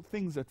biblical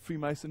things that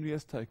Freemasonry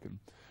has taken.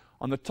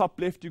 On the top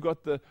left you've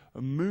got the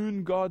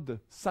moon god, the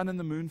sun and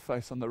the moon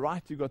face. On the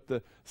right you've got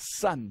the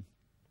sun.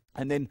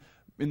 And then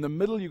in the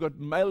middle you've got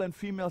male and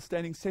female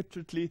standing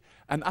separately,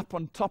 and up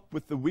on top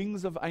with the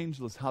wings of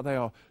angels, how they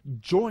are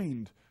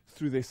joined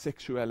through their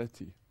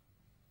sexuality.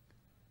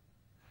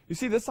 You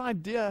see, this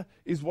idea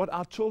is what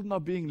our children are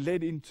being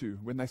led into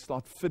when they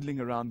start fiddling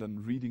around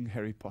and reading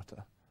Harry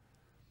Potter.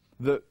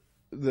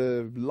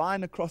 The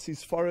line across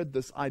his forehead,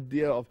 this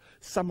idea of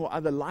some or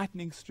other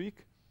lightning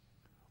streak.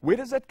 Where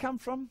does that come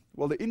from?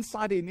 Well, the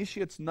insider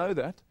initiates know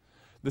that.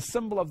 The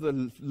symbol of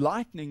the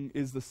lightning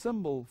is the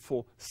symbol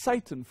for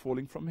Satan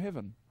falling from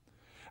heaven.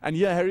 And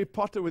here Harry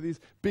Potter with his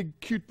big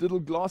cute little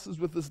glasses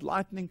with this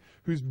lightning,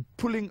 who's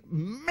pulling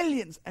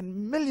millions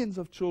and millions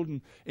of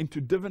children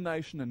into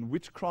divination and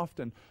witchcraft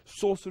and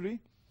sorcery,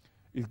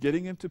 is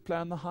getting him to play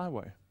on the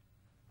highway.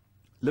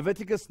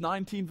 Leviticus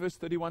 19 verse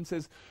 31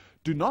 says,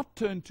 do not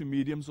turn to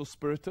mediums or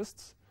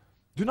spiritists.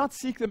 Do not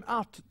seek them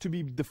out to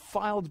be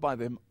defiled by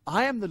them.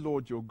 I am the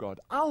Lord your God.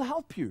 I'll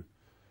help you.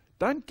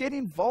 Don't get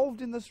involved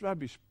in this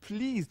rubbish.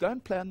 Please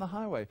don't play on the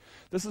highway.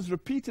 This is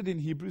repeated in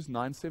Hebrews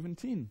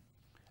 9:17.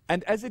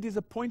 And as it is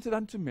appointed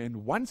unto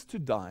men once to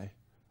die,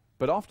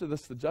 but after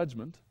this the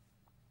judgment.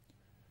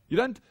 You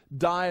don't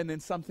die and then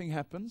something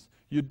happens.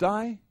 You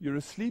die, you're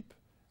asleep,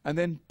 and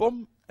then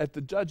boom, at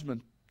the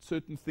judgment,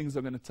 certain things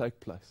are going to take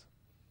place.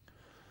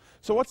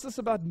 So what's this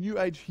about New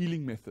Age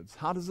healing methods?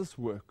 How does this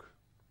work?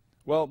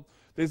 Well,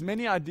 there's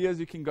many ideas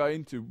you can go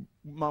into.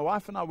 My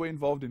wife and I were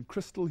involved in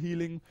crystal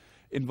healing,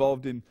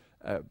 involved in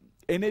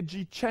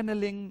energy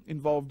channeling,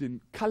 involved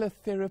in color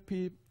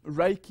therapy,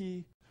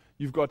 Reiki.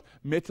 you've got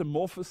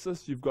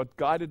metamorphosis, you've got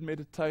guided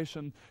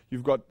meditation,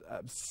 you've got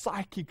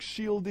psychic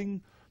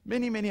shielding,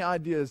 many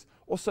ideas.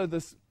 Also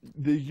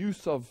the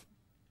use of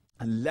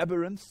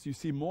labyrinths. You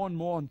see more and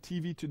more on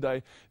TV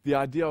today, the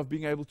idea of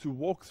being able to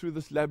walk through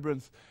this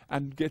labyrinth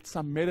and get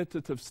some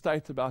meditative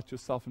state about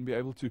yourself and be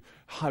able to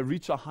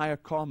reach a higher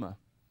karma.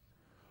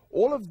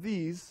 All of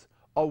these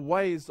are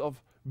ways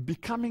of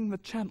becoming the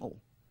channel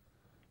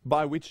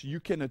by which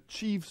you can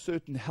achieve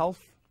certain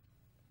health,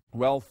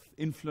 wealth,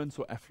 influence,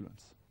 or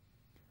affluence.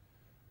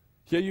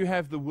 Here you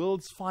have the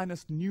world's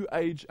finest new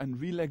age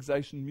and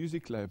relaxation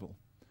music label.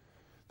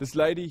 This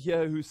lady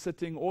here who's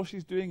sitting, all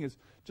she's doing is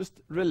just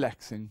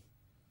relaxing.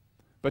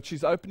 But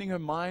she's opening her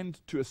mind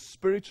to a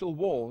spiritual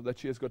war that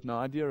she has got no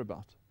idea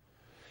about.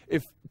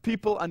 If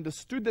people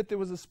understood that there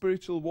was a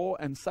spiritual war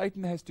and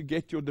Satan has to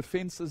get your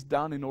defenses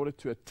down in order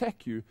to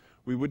attack you,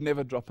 we would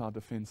never drop our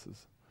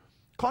defenses.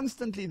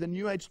 Constantly, the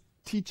New Age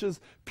teaches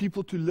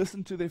people to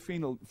listen to their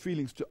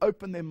feelings, to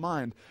open their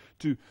mind,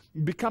 to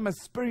become as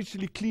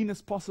spiritually clean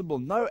as possible.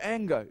 No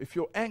anger. If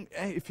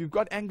you've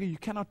got anger, you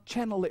cannot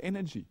channel the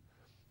energy.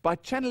 By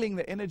channeling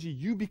the energy,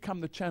 you become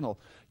the channel.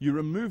 You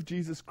remove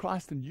Jesus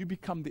Christ and you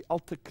become the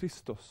alter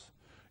Christos.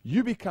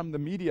 You become the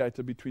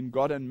mediator between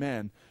God and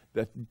man,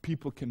 that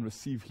people can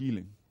receive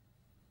healing.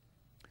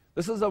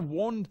 This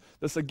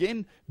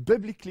again,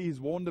 biblically is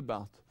warned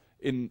about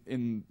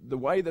in the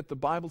way that the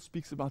Bible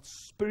speaks about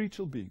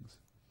spiritual beings.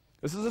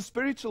 This is a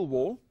spiritual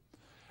war,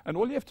 and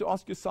all you have to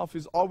ask yourself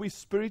is, are we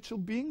spiritual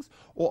beings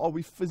or are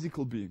we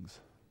physical beings?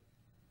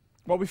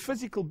 Well, we're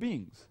physical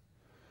beings.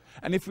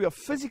 And if we are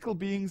physical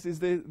beings,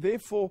 is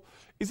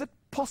it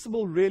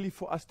possible really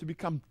for us to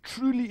become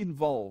truly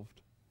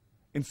involved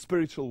in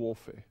spiritual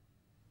warfare?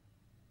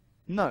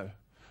 No,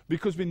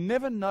 because we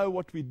never know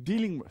what we're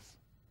dealing with.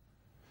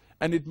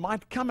 And it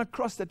might come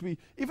across that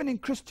even in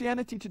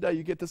Christianity today,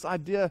 you get this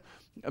idea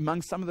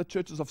among some of the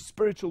churches of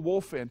spiritual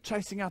warfare and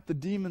chasing out the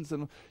demons,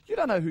 and you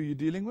don't know who you're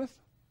dealing with.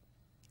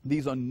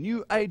 These are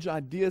new age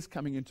ideas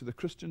coming into the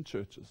Christian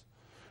churches.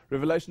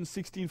 Revelation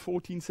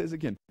 16:14 says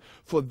again,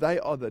 for they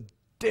are the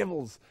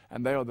devils,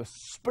 and they are the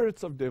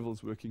spirits of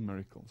devils working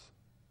miracles.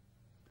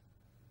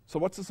 So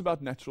what's this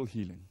about natural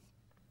healing?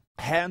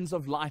 Hands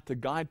of light, a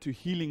guide to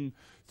healing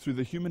through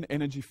the human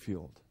energy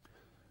field.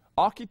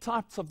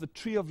 Archetypes of the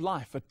tree of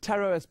life, a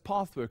tarot as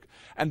pathwork,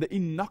 and the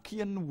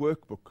Enochian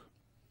workbook.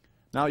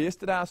 Now,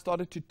 yesterday I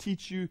started to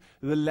teach you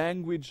the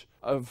language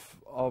of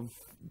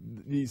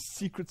these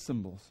secret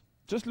symbols.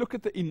 Just look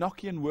at the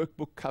Enochian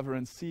workbook cover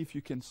and see if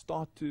you can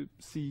start to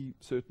see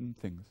certain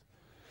things.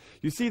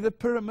 You see the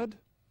pyramid?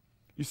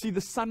 You see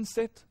the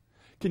sunset?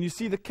 Can you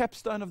see the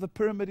capstone of the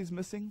pyramid is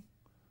missing?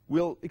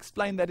 We'll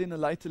explain that in a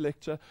later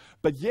lecture.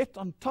 But yet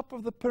on top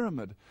of the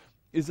pyramid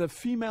is a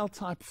female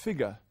type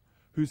figure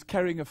who's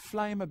carrying a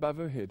flame above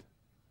her head.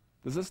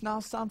 Does this now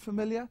sound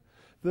familiar?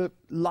 The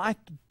light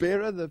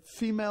bearer, the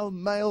female,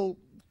 male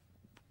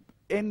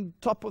end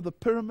top of the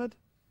pyramid.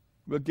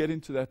 We'll get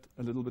into that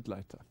a little bit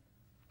later.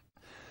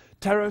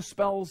 Tarot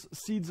spells,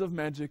 seeds of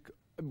magic.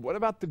 What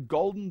about the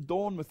golden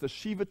dawn with the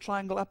Shiva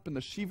triangle up and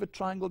the Shiva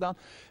triangle down?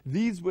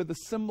 These were the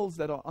symbols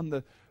that are on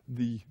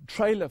the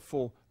trailer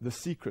for The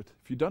Secret.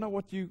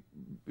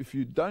 If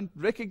you don't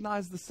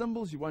recognize the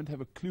symbols, you won't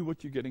have a clue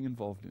what you're getting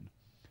involved in.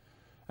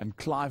 And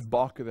Clive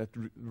Barker, that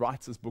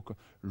writes this book,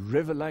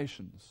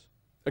 Revelations,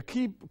 a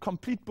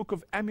complete book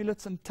of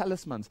amulets and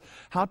talismans,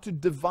 how to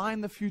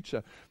divine the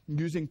future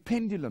using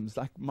pendulums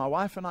like my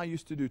wife and I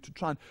used to do to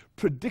try and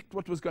predict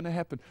what was going to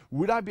happen.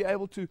 Would I be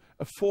able to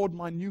afford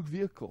my new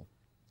vehicle?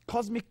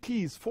 Cosmic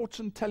keys,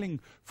 fortune telling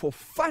for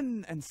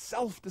fun and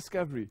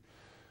self-discovery.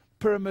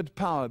 Pyramid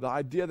power, the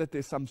idea that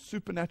there's some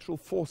supernatural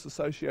force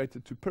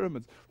associated to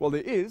pyramids. Well,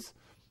 there is.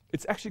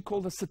 It's actually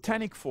called a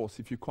satanic force,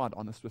 if you're quite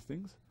honest with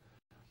things.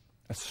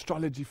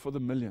 Astrology for the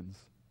millions.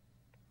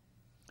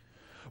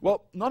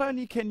 Well, not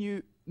only can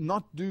you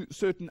not do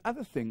certain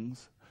other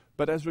things,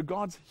 but as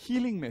regards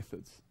healing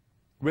methods,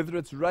 whether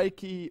it's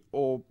Reiki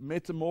or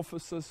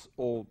metamorphosis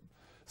or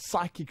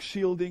psychic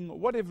shielding or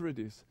whatever it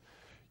is,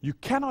 you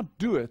cannot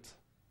do it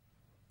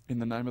in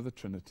the name of the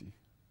Trinity.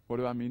 What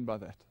do I mean by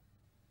that?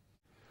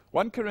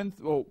 1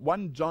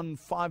 John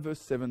 5 verse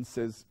 7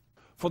 says,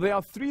 for there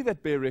are three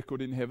that bear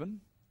record in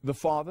heaven, the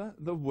Father,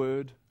 the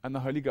Word, and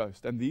the Holy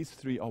Ghost, and these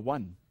three are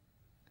one.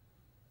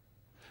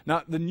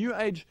 Now, the New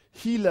Age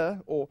healer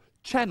or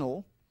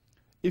channel,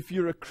 if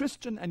you're a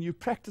Christian and you're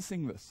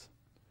practicing this,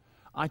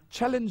 I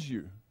challenge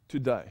you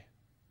today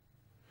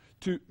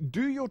to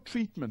do your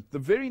treatment, the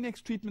very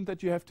next treatment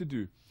that you have to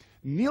do.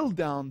 Kneel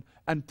down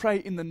and pray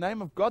in the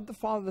name of God the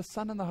Father, the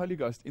Son, and the Holy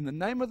Ghost, in the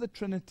name of the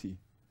Trinity,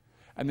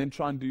 and then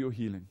try and do your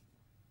healing.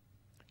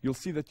 You'll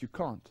see that you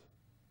can't.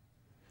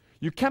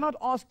 You cannot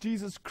ask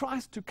Jesus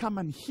Christ to come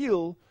and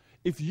heal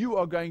if you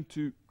are going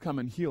to come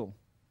and heal.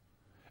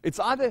 It's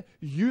either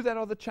you that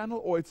are the channel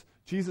or it's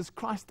Jesus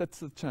Christ that's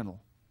the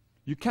channel.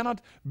 You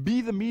cannot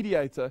be the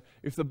mediator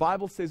if the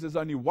Bible says there's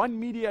only one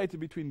mediator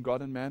between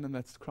God and man, and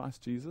that's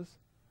Christ Jesus.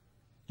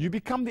 You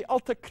become the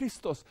alter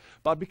Christos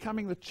by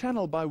becoming the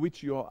channel by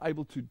which you are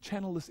able to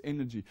channel this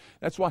energy.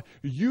 That's why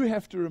you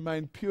have to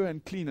remain pure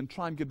and clean and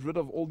try and get rid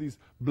of all these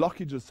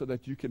blockages so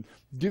that you can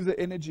give the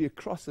energy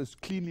across as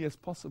cleanly as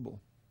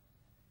possible.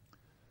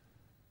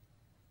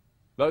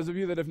 Those of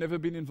you that have never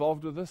been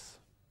involved with this,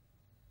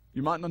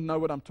 you might not know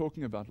what I'm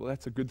talking about. Well,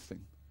 that's a good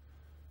thing.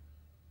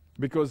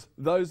 Because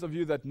those of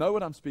you that know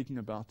what I'm speaking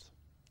about,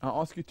 I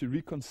ask you to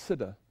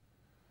reconsider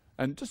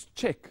and just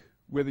check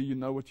whether you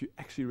know what you're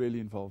actually really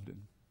involved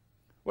in.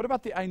 What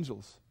about the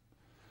angels?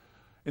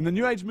 In the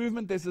New Age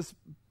movement, there's this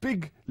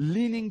big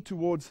leaning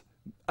towards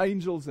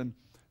angels and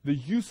the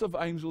use of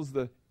angels,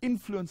 the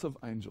influence of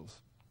angels.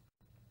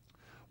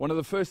 One of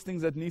the first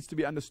things that needs to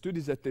be understood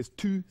is that there's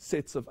two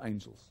sets of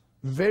angels.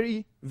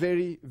 Very,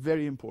 very,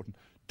 very important.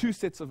 Two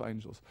sets of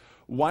angels.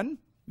 One,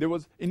 there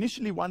was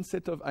initially one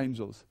set of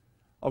angels,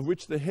 of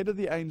which the head of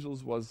the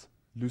angels was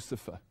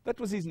Lucifer. That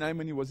was his name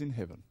when he was in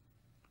heaven.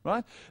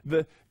 Right?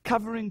 The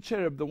covering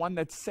cherub, the one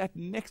that sat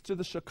next to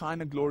the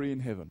Shekinah glory in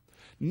heaven.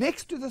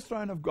 Next to the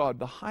throne of God,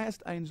 the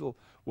highest angel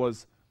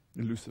was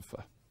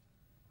Lucifer.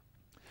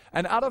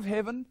 And out of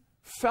heaven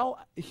fell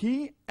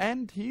he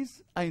and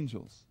his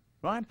angels.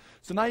 Right?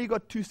 So now you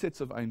got two sets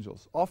of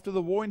angels. After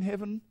the war in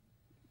heaven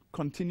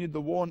continued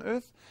the war on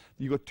earth,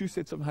 you got two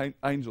sets of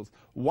angels.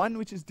 One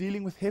which is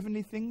dealing with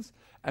heavenly things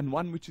and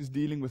one which is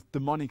dealing with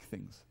demonic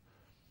things.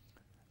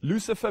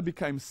 Lucifer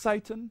became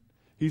Satan.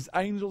 His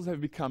angels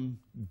have become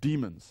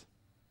demons.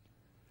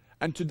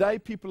 And today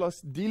people are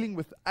dealing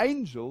with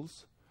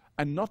angels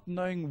and not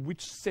knowing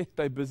which set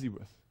they're busy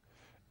with.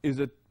 Is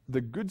it the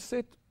good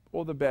set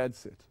or the bad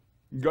set?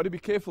 You've got to be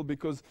careful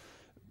because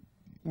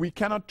we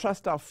cannot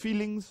trust our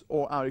feelings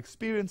or our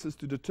experiences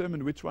to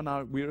determine which one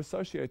we're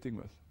associating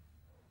with.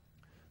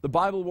 The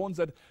Bible warns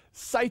that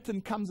Satan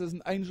comes as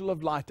an angel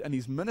of light and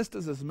his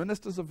ministers as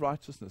ministers of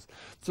righteousness.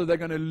 So they're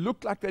going to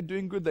look like they're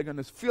doing good. They're going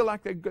to feel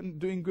like they're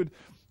doing good.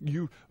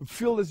 You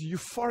feel this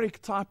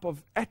euphoric type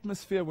of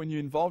atmosphere when you're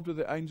involved with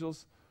the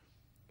angels.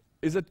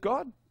 Is it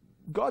God?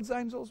 God's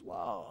angels?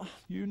 Well,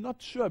 you're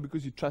not sure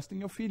because you're trusting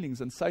your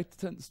feelings. And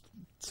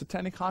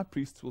satanic high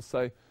priests will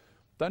say,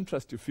 don't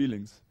trust your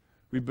feelings.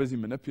 We're busy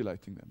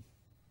manipulating them.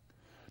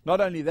 Not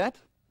only that,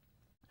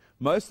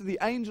 most of the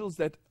angels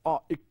that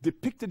are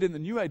depicted in the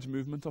New Age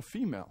movement are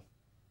female.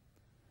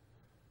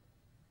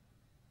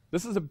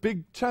 This is a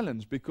big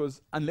challenge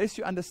because unless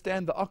you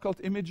understand the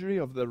occult imagery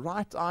of the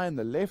right eye and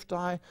the left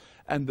eye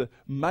and the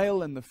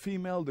male and the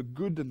female, the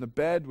good and the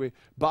bad, where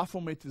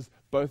Baphomet is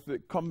both the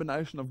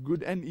combination of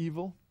good and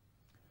evil,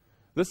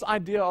 this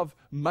idea of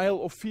male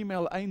or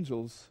female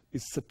angels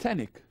is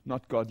satanic,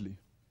 not godly.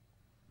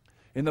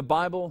 In the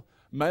Bible,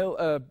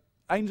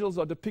 angels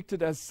are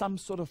depicted as some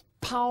sort of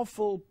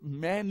powerful,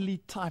 manly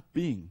type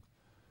being.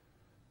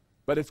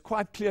 But it's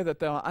quite clear that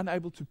they are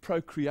unable to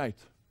procreate.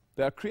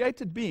 They are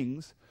created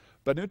beings,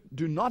 but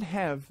do not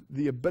have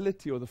the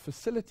ability or the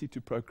facility to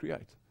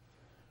procreate.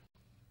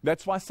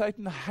 That's why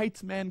Satan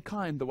hates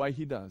mankind the way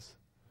he does.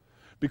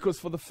 Because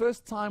for the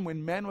first time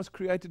when man was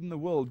created in the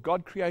world,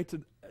 God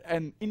created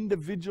an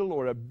individual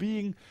or a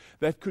being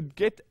that could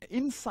get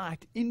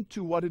insight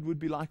into what it would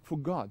be like for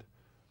God.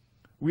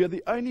 We are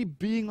the only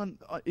being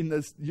in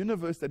this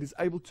universe that is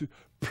able to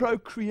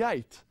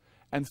procreate.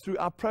 And through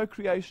our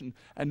procreation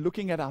and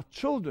looking at our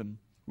children,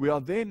 we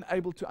are then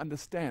able to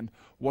understand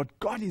what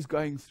God is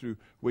going through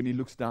when he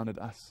looks down at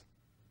us.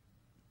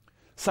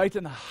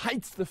 Satan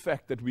hates the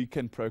fact that we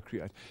can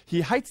procreate.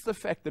 He hates the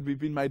fact that we've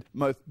been made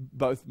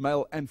both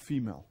male and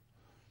female.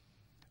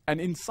 And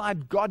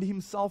inside God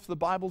himself, the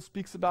Bible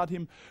speaks about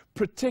him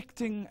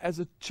protecting as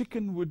a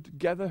chicken would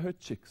gather her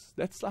chicks.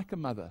 That's like a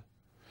mother.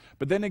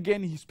 But then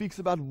again, he speaks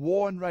about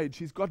war and rage.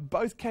 He's got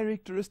both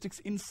characteristics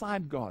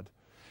inside God.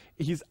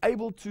 He's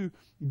able to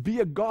be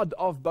a God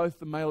of both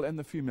the male and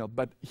the female.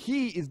 But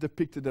he is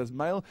depicted as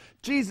male.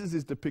 Jesus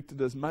is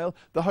depicted as male.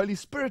 The Holy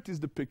Spirit is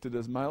depicted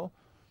as male.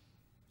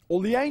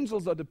 All the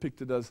angels are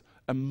depicted as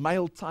a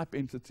male type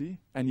entity.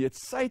 And yet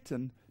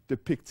Satan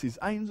depicts his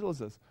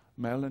angels as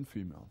male and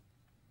female.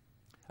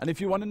 And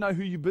if you want to know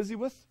who you're busy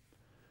with,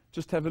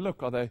 just have a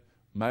look. Are they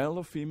male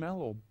or female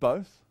or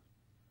both?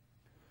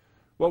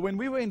 Well, when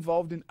we were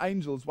involved in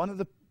angels, one of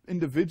the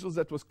individuals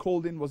that was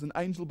called in was an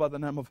angel by the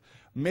name of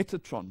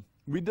Metatron.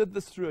 We did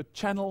this through a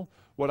channel,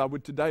 what I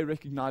would today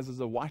recognize as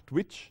a white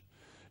witch.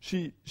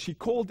 She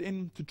called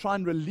in to try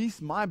and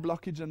release my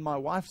blockage and my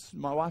wife's.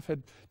 My wife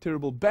had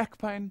terrible back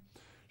pain.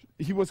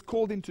 He was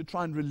called in to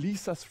try and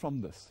release us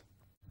from this.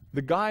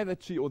 The guy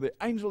the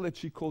angel that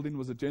she called in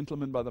was a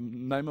gentleman by the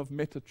name of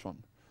Metatron.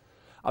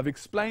 I've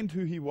explained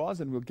who he was,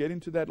 and we'll get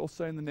into that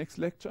also in the next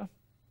lecture.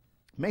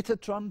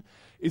 Metatron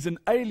is an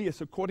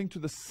alias according to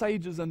the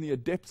sages and the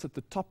adepts at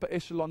the top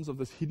echelons of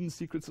this hidden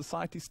secret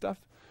society stuff.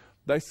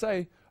 They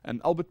say,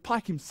 and Albert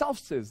Pike himself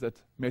says,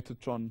 that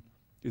Metatron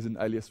is an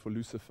alias for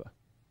Lucifer.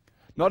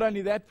 Not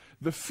only that,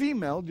 the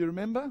female, do you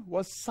remember,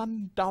 was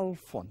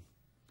Sandalphon.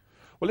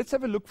 Well, let's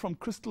have a look from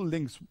Crystal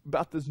Links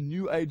about this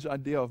new age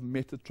idea of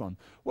Metatron.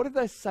 What did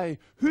they say?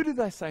 Who did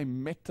they say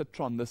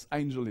Metatron, this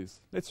angel,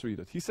 is? Let's read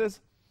it. He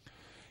says,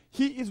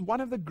 He is one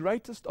of the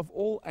greatest of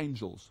all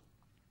angels,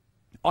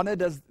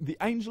 honored as the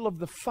angel of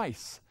the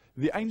face,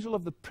 the angel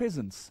of the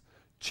presence,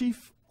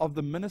 chief of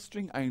the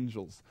ministering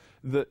angels,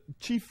 the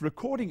chief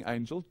recording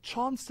angel,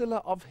 chancellor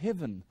of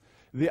heaven,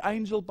 the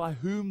angel by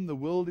whom the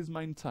world is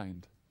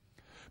maintained.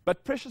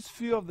 But precious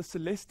few of the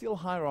celestial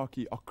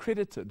hierarchy are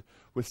credited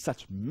with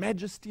such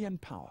majesty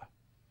and power.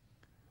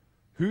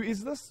 Who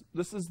is this?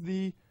 This is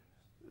the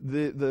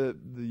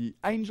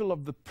angel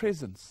of the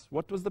presence.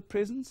 What was the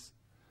presence?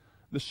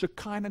 The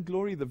Shekinah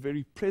glory, the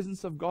very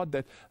presence of God,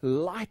 that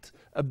light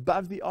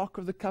above the Ark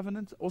of the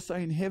Covenant, also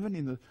in heaven,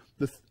 in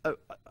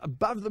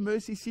above the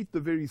mercy seat, the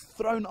very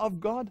throne of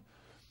God.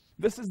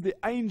 This is the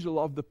angel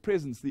of the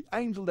presence, the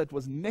angel that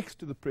was next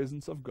to the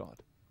presence of God.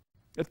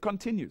 It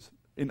continues.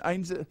 In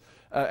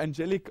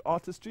angelic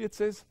artistry, it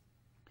says,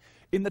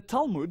 in the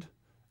Talmud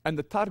and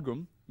the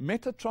Targum,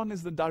 Metatron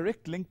is the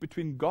direct link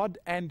between God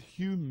and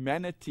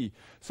humanity.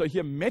 So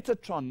here,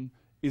 Metatron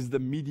is the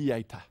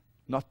mediator,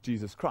 not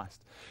Jesus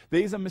Christ.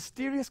 There is a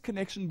mysterious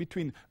connection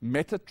between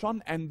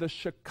Metatron and the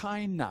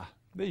Shekinah.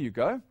 There you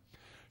go.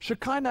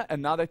 Shekinah,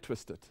 and now they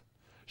twist it.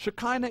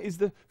 Shekinah is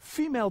the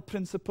female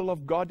principle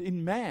of God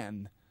in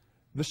man.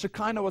 The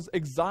Shekinah was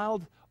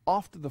exiled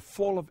after the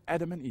fall of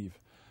Adam and Eve.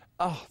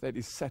 Oh, that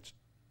is such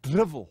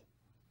drivel.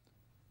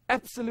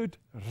 Absolute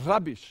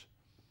rubbish.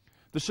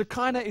 The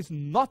Shekinah is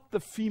not the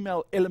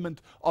female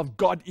element of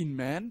God in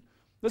man.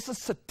 This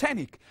is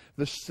satanic.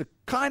 The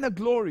Shekinah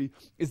glory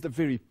is the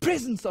very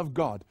presence of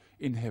God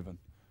in heaven.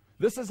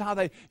 This is how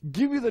they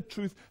give you the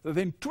truth, they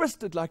then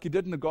twist it like he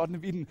did in the Garden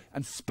of Eden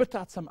and spit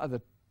out some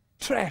other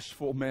trash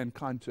for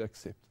mankind to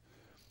accept.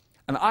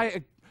 And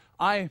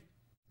the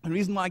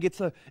reason why I get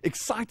so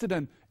excited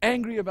and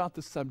angry about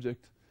this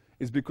subject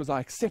is because I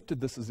accepted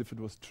this as if it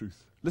was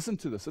truth. Listen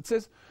to this. It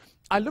says,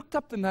 I looked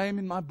up the name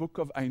in my book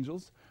of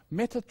angels.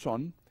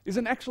 Metatron is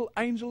an actual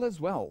angel as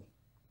well.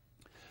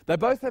 They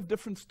both have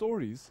different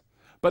stories,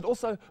 but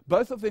also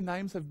both of their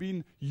names have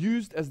been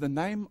used as the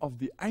name of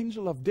the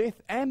angel of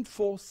death and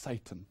for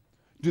Satan.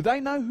 Do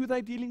they know who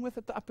they're dealing with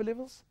at the upper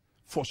levels?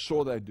 For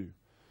sure they do.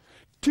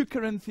 2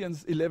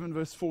 Corinthians 11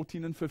 verse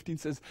 14 and 15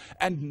 says,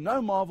 and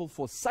no marvel,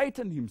 for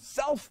Satan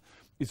himself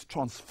is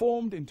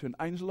transformed into an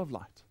angel of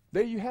light.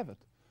 There you have it.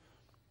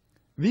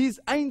 These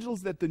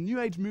angels that the New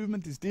Age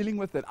movement is dealing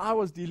with, that I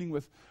was dealing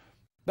with,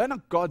 they're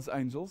not God's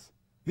angels.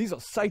 These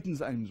are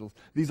Satan's angels.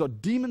 These are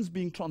demons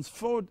being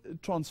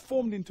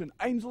transformed into an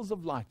angels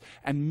of light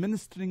and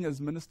ministering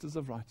as ministers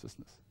of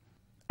righteousness.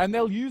 And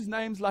they'll use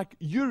names like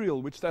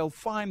Uriel, which they'll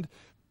find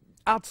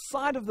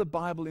outside of the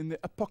Bible in the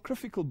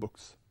apocryphal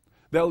books.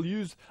 They'll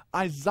use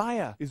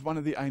Isaiah is one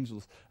of the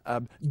angels.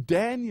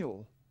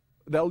 Daniel.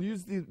 They'll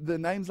use the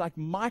names like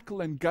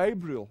Michael and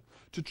Gabriel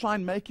to try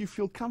and make you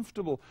feel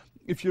comfortable,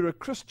 if you're a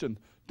Christian,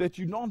 that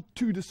you're not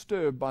too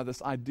disturbed by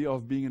this idea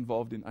of being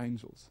involved in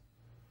angels.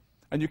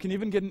 And you can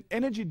even get an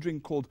energy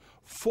drink called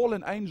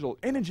Fallen Angel,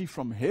 energy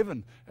from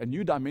heaven, a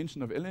new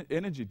dimension of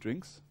energy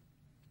drinks.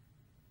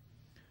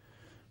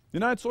 You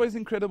know, it's always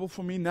incredible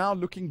for me now,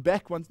 looking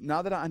back,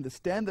 now that I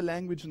understand the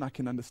language and I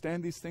can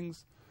understand these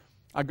things,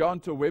 I go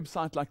onto a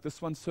website like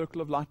this one,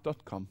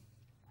 circleoflight.com.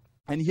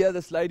 And here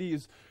this lady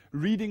is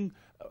reading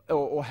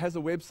or has a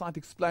website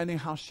explaining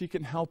how she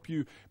can help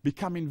you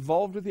become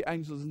involved with the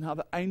angels and how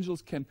the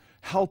angels can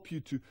help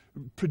you to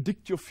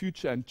predict your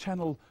future and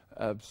channel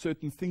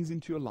certain things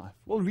into your life.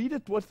 Well, read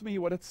it with me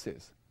what it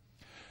says.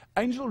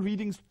 Angel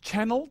readings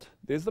channeled,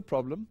 there's the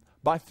problem,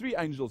 by 3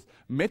 angels,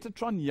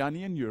 Metatron,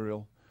 Yanni, and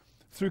Uriel,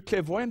 through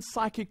clairvoyant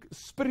psychic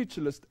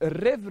spiritualist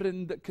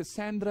Reverend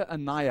Cassandra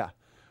Anaya,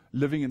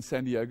 living in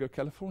San Diego,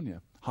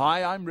 California.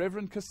 Hi, I'm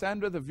Reverend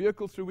Cassandra, the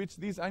vehicle through which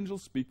these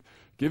angels speak.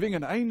 Giving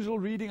an angel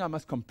reading, I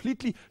must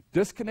completely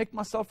disconnect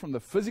myself from the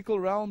physical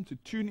realm to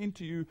tune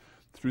into you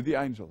through the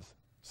angels.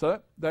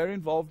 So they're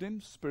involved in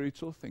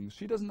spiritual things.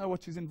 She doesn't know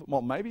what she's involved.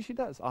 Well, maybe she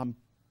does. I'm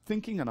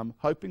thinking and I'm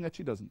hoping that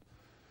she doesn't.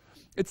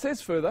 It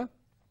says further,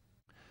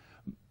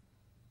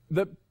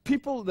 the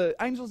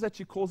angels that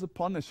she calls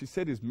upon, as she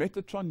said, is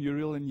Metatron,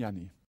 Uriel, and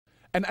Yanni.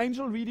 An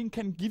angel reading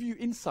can give you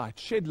insight,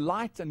 shed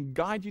light, and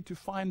guide you to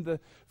find the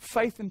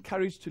faith and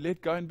courage to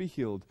let go and be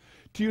healed.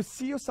 Do you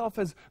see yourself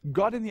as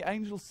God and the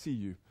angels see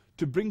you?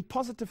 To bring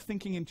positive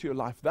thinking into your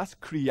life, thus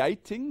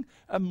creating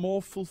a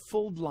more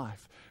fulfilled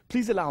life.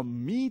 Please allow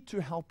me to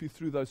help you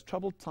through those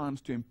troubled times,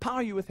 to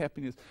empower you with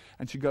happiness.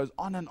 And she goes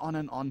on and on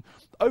and on.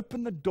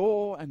 Open the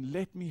door and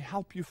let me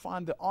help you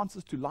find the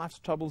answers to life's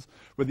troubles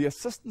with the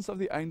assistance of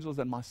the angels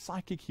and my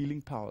psychic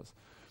healing powers.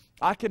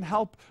 I can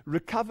help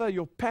recover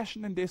your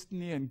passion and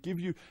destiny and give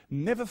you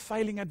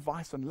never-failing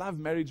advice on love,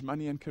 marriage,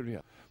 money, and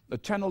career. The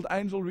channeled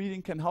angel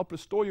reading can help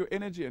restore your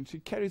energy, and she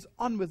carries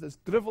on with this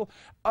drivel.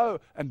 Oh,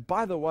 and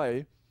by the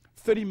way,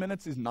 30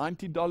 minutes is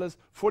 $90,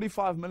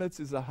 45 minutes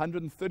is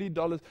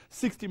 $130,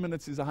 60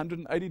 minutes is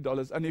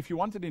 $180, and if you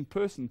want it in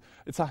person,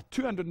 it's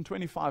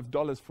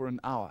 $225 for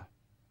an hour.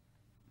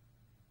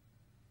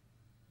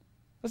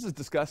 This is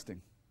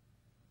disgusting.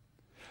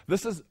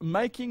 This is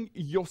making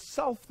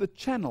yourself the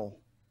channel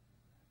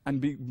and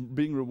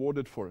being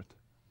rewarded for it.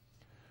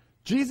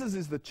 Jesus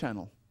is the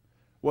channel.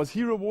 Was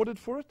he rewarded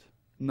for it?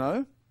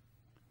 No.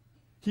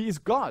 He is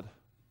God.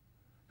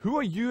 Who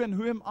are you and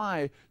who am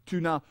I to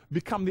now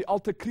become the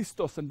alter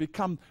Christos and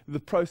become the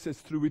process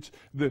through which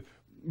the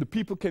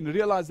people can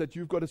realize that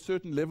you've got a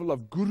certain level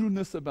of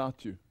guru-ness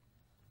about you?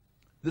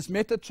 This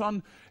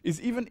Metatron is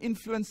even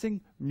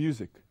influencing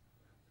music.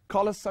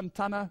 Carlos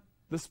Santana,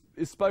 this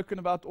is spoken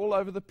about all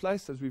over the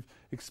place, as we've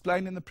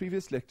explained in the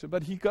previous lecture.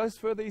 But he goes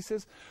further, he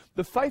says,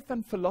 the faith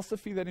and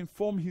philosophy that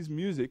inform his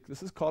music,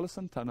 this is Carlos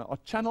Santana, are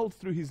channeled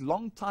through his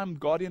long-time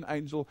guardian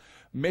angel,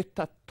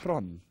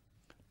 Metatron,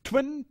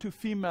 twin to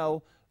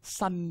female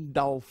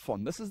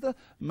Sandalphon. This is the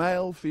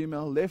male,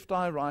 female, left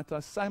eye, right eye,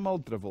 same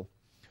old drivel.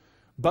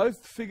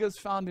 Both figures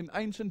found in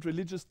ancient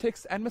religious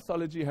texts and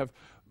mythology have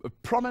a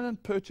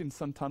prominent perch in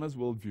Santana's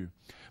worldview.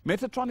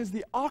 Metatron is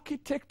the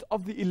architect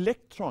of the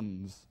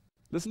electrons.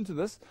 Listen to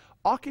this.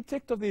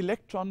 Architect of the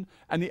electron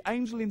and the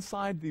angel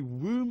inside the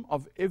womb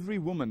of every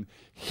woman.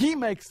 He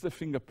makes the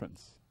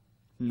fingerprints.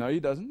 No, he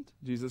doesn't.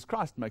 Jesus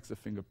Christ makes the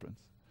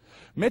fingerprints.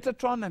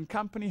 Metatron and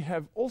company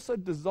have also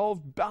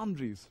dissolved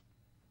boundaries,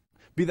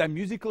 be they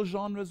musical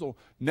genres or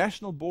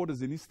national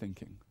borders in his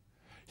thinking.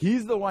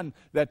 He's the one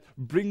that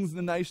brings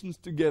the nations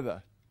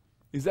together.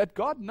 Is that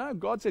God? No,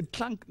 God said,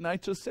 clunk,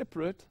 nature's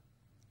separate.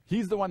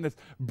 He's the one that's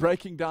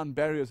breaking down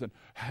barriers and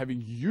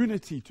having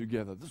unity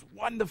together. This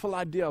wonderful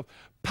idea of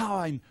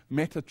power in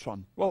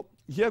Metatron. Well,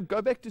 here,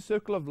 go back to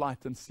Circle of Light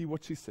and see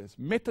what she says.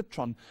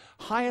 Metatron,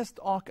 highest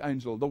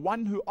archangel, the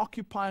one who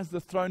occupies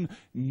the throne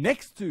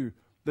next to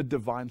the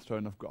divine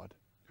throne of God.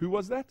 Who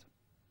was that?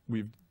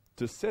 We've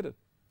just said it.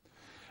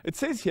 It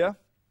says here,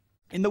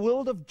 in the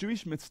world of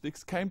Jewish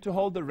mystics, came to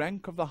hold the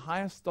rank of the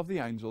highest of the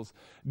angels,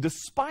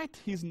 despite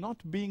his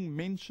not being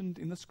mentioned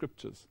in the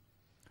scriptures.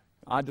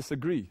 I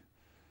disagree.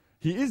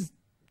 He is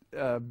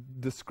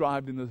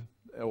described in the,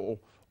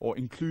 or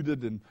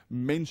included and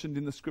mentioned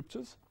in the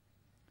scriptures,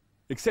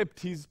 except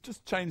he's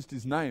just changed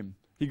his name.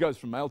 He goes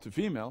from male to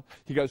female.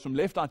 He goes from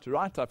left eye to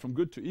right eye, from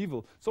good to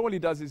evil. So all he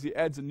does is he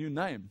adds a new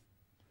name.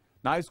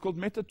 Now he's called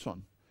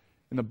Metatron.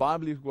 In the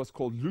Bible, it was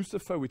called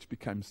Lucifer, which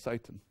became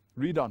Satan.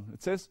 Read on.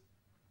 It says,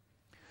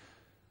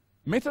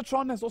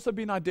 Metatron has also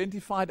been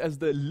identified as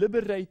the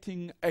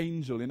liberating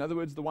angel. In other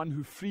words, the one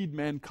who freed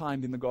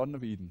mankind in the Garden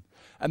of Eden.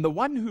 And the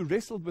one who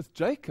wrestled with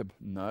Jacob.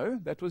 No,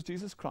 that was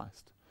Jesus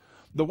Christ.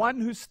 The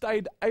one who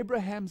stayed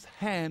Abraham's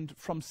hand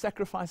from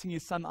sacrificing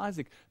his son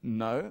Isaac.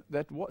 No,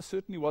 that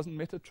certainly wasn't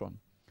Metatron.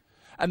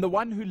 And the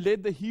one who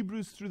led the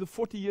Hebrews through the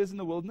 40 years in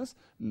the wilderness.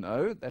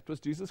 No, that was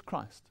Jesus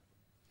Christ.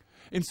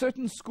 In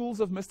certain schools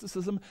of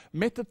mysticism,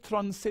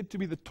 Metatron, said to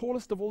be the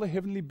tallest of all the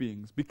heavenly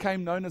beings,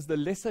 became known as the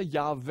Lesser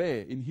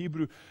Yahweh. In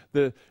Hebrew,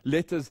 the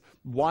letters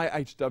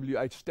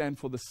YHWH stand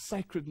for the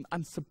sacred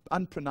and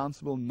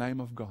unpronounceable name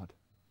of God.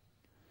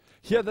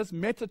 Here, this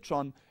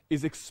Metatron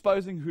is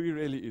exposing who he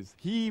really is.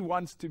 He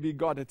wants to be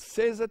God. It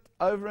says it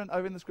over and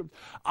over in the script.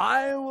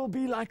 I will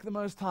be like the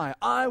Most High.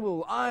 I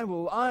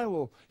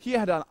will. He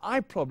had an eye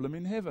problem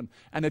in heaven,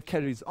 and it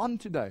carries on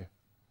today.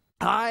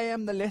 I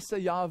am the Lesser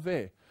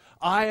Yahweh.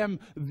 I am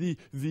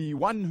the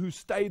one who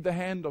stayed the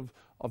hand of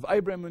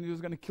Abraham when he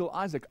was going to kill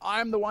Isaac. I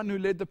am the one who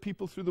led the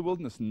people through the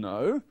wilderness.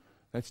 No,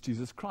 that's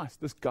Jesus Christ.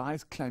 This guy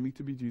is claiming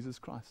to be Jesus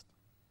Christ.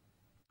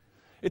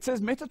 It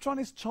says Metatron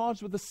is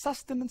charged with the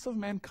sustenance of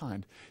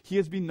mankind. He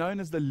has been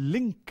known as the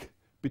link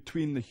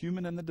between the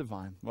human and the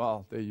divine.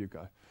 Well, there you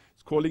go.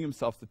 He's calling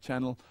himself the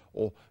channel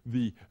or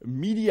the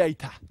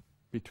mediator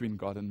between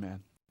God and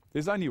man.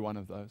 There's only one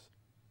of those.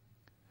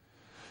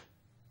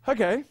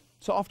 Okay,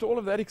 so after all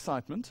of that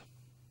excitement,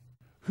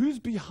 who's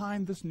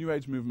behind this New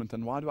Age movement,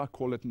 and why do I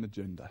call it an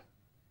agenda?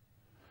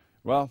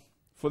 Well,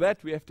 for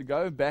that we have to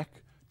go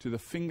back to the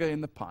finger in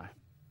the pie.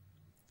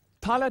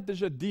 Teilhard de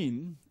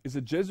Jardin is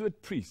a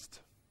Jesuit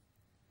priest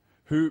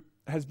who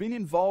has been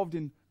involved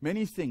in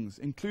many things,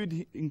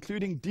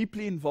 including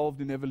deeply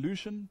involved in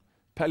evolution,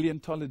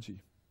 paleontology.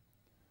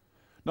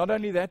 Not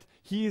only that,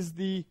 he is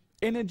the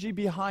energy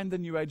behind the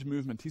New Age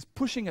movement. He's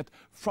pushing it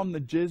from the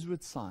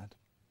Jesuit side.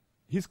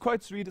 His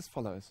quotes read as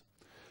follows.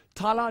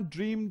 Teilhard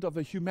dreamed of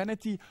a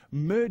humanity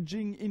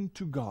merging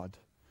into God,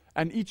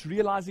 and each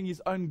realizing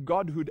his own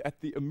godhood at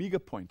the omega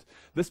point.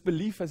 This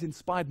belief has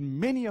inspired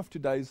many of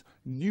today's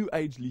New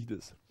Age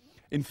leaders.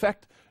 In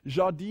fact,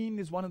 Jardine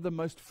is one of the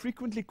most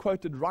frequently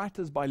quoted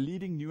writers by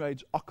leading New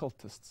Age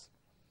occultists.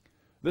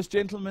 This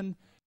gentleman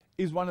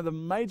is one of the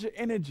major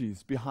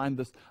energies behind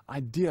this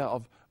idea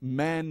of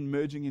man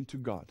merging into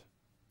God.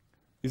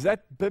 Is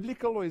that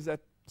biblical or is that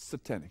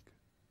satanic?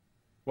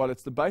 Well,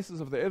 it's the basis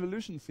of the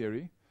evolution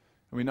theory.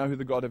 And we know who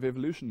the God of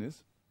evolution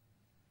is.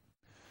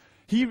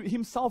 He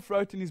himself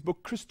wrote in his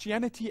book,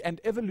 Christianity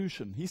and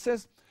Evolution, he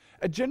says,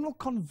 a general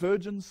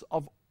convergence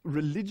of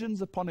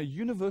religions upon a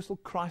universal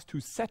Christ who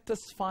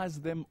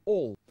satisfies them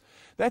all.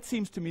 That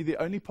seems to me the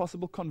only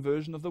possible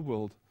conversion of the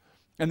world,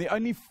 and the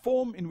only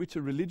form in which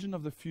a religion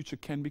of the future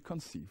can be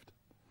conceived.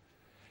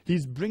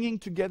 He's bringing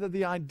together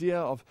the idea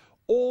of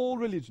all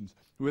religions,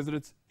 whether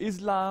it's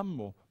Islam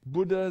or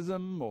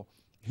Buddhism or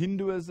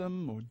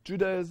Hinduism or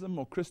Judaism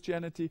or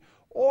Christianity.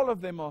 All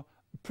of them are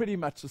pretty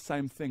much the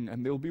same thing,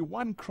 and there will be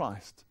one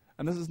Christ,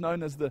 and this is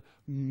known as the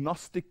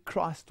Gnostic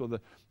Christ or the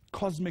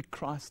cosmic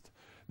Christ,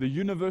 the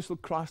universal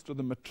Christ or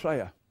the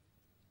Maitreya.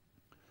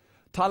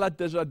 Talat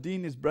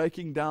Desjardins is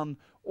breaking down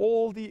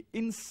all the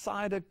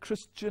insider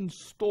Christian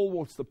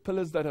stalwarts, the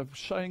pillars that are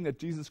showing that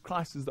Jesus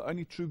Christ is the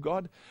only true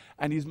God,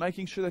 and he's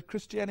making sure that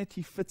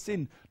Christianity fits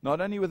in, not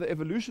only with the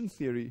evolution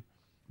theory,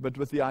 but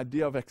with the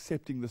idea of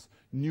accepting this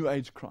New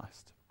Age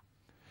Christ.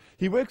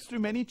 He works through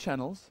many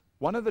channels.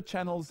 One of the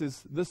channels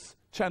is this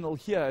channel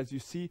here, as you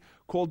see,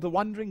 called the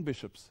Wandering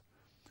Bishops.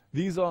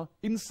 These are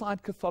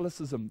inside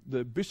Catholicism,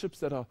 the bishops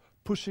that are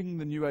pushing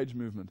the New Age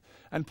movement.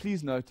 And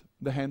please note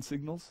the hand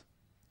signals.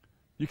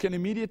 You can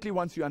immediately,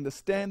 once you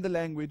understand the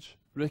language,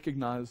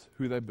 recognize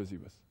who they're busy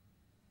with.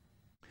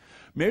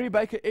 Mary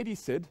Baker Eddy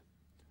said,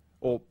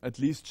 or at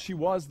least she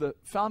was the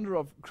founder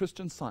of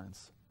Christian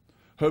Science.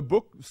 Her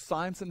book,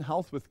 Science and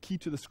Health with Key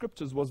to the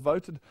Scriptures, was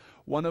voted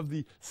one of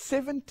the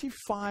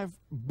 75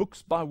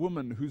 books by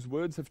women whose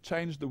words have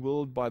changed the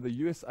world by the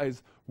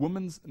USA's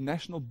Women's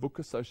National Book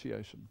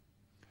Association.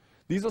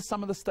 These are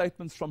some of the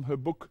statements from her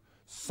book,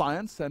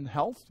 Science and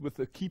Health with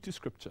the Key to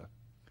Scripture.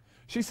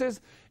 She says,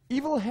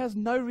 evil has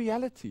no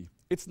reality.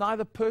 It's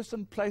neither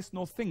person, place,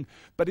 nor thing,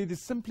 but it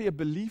is simply a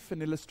belief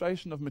and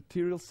illustration of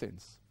material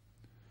sense.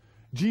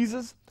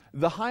 Jesus,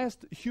 the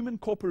highest human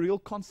corporeal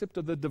concept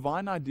of the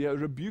divine idea,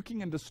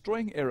 rebuking and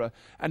destroying error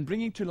and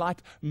bringing to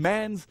light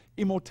man's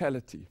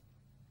immortality.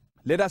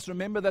 Let us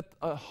remember that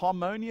a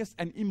harmonious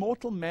and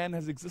immortal man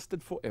has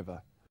existed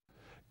forever.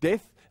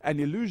 Death and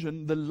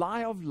illusion, the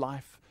lie of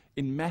life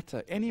in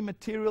matter, any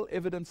material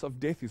evidence of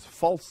death is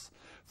false,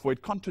 for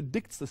it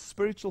contradicts the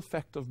spiritual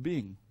fact of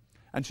being.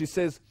 And she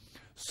says,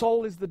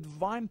 soul is the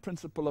divine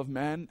principle of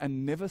man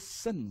and never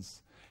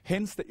sins,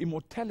 hence the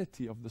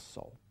immortality of the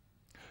soul.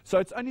 So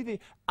it's only the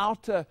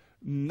outer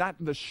nut,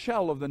 the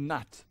shell of the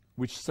nut,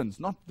 which sins,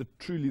 not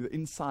truly the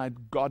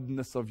inside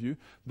godness of you,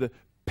 the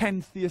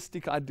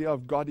pantheistic idea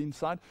of God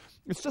inside.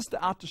 It's just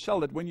the outer shell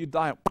that when you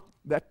die,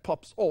 that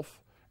pops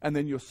off, and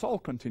then your soul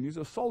continues.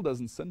 Your soul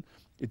doesn't sin.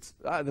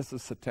 This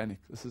is satanic.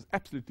 This is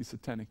absolutely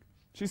satanic.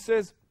 She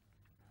says,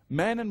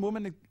 man and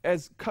woman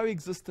as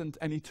coexistent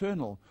and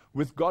eternal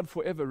with God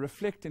forever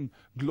reflect in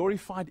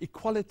glorified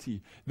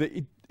equality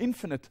the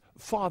infinite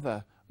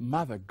Father,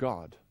 Mother,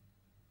 God.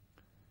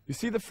 You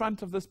see the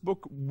front of this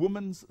book,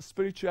 Woman's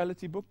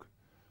Spirituality book?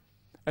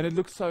 And it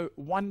looks so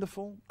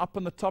wonderful. Up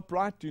on the top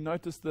right, do you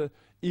notice the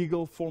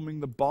eagle forming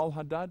the Baal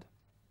Hadad?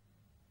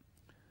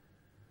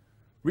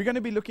 We're going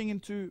to be looking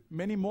into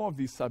many more of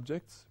these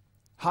subjects.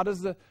 How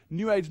does the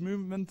New Age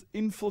movement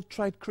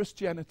infiltrate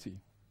Christianity?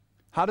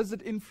 How does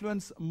it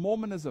influence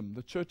Mormonism,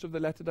 the Church of the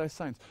Latter-day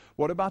Saints?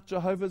 What about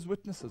Jehovah's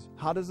Witnesses?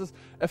 How does this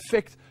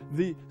affect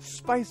the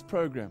space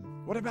program?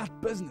 What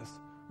about business?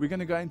 We're going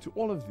to go into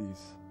all of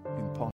these in part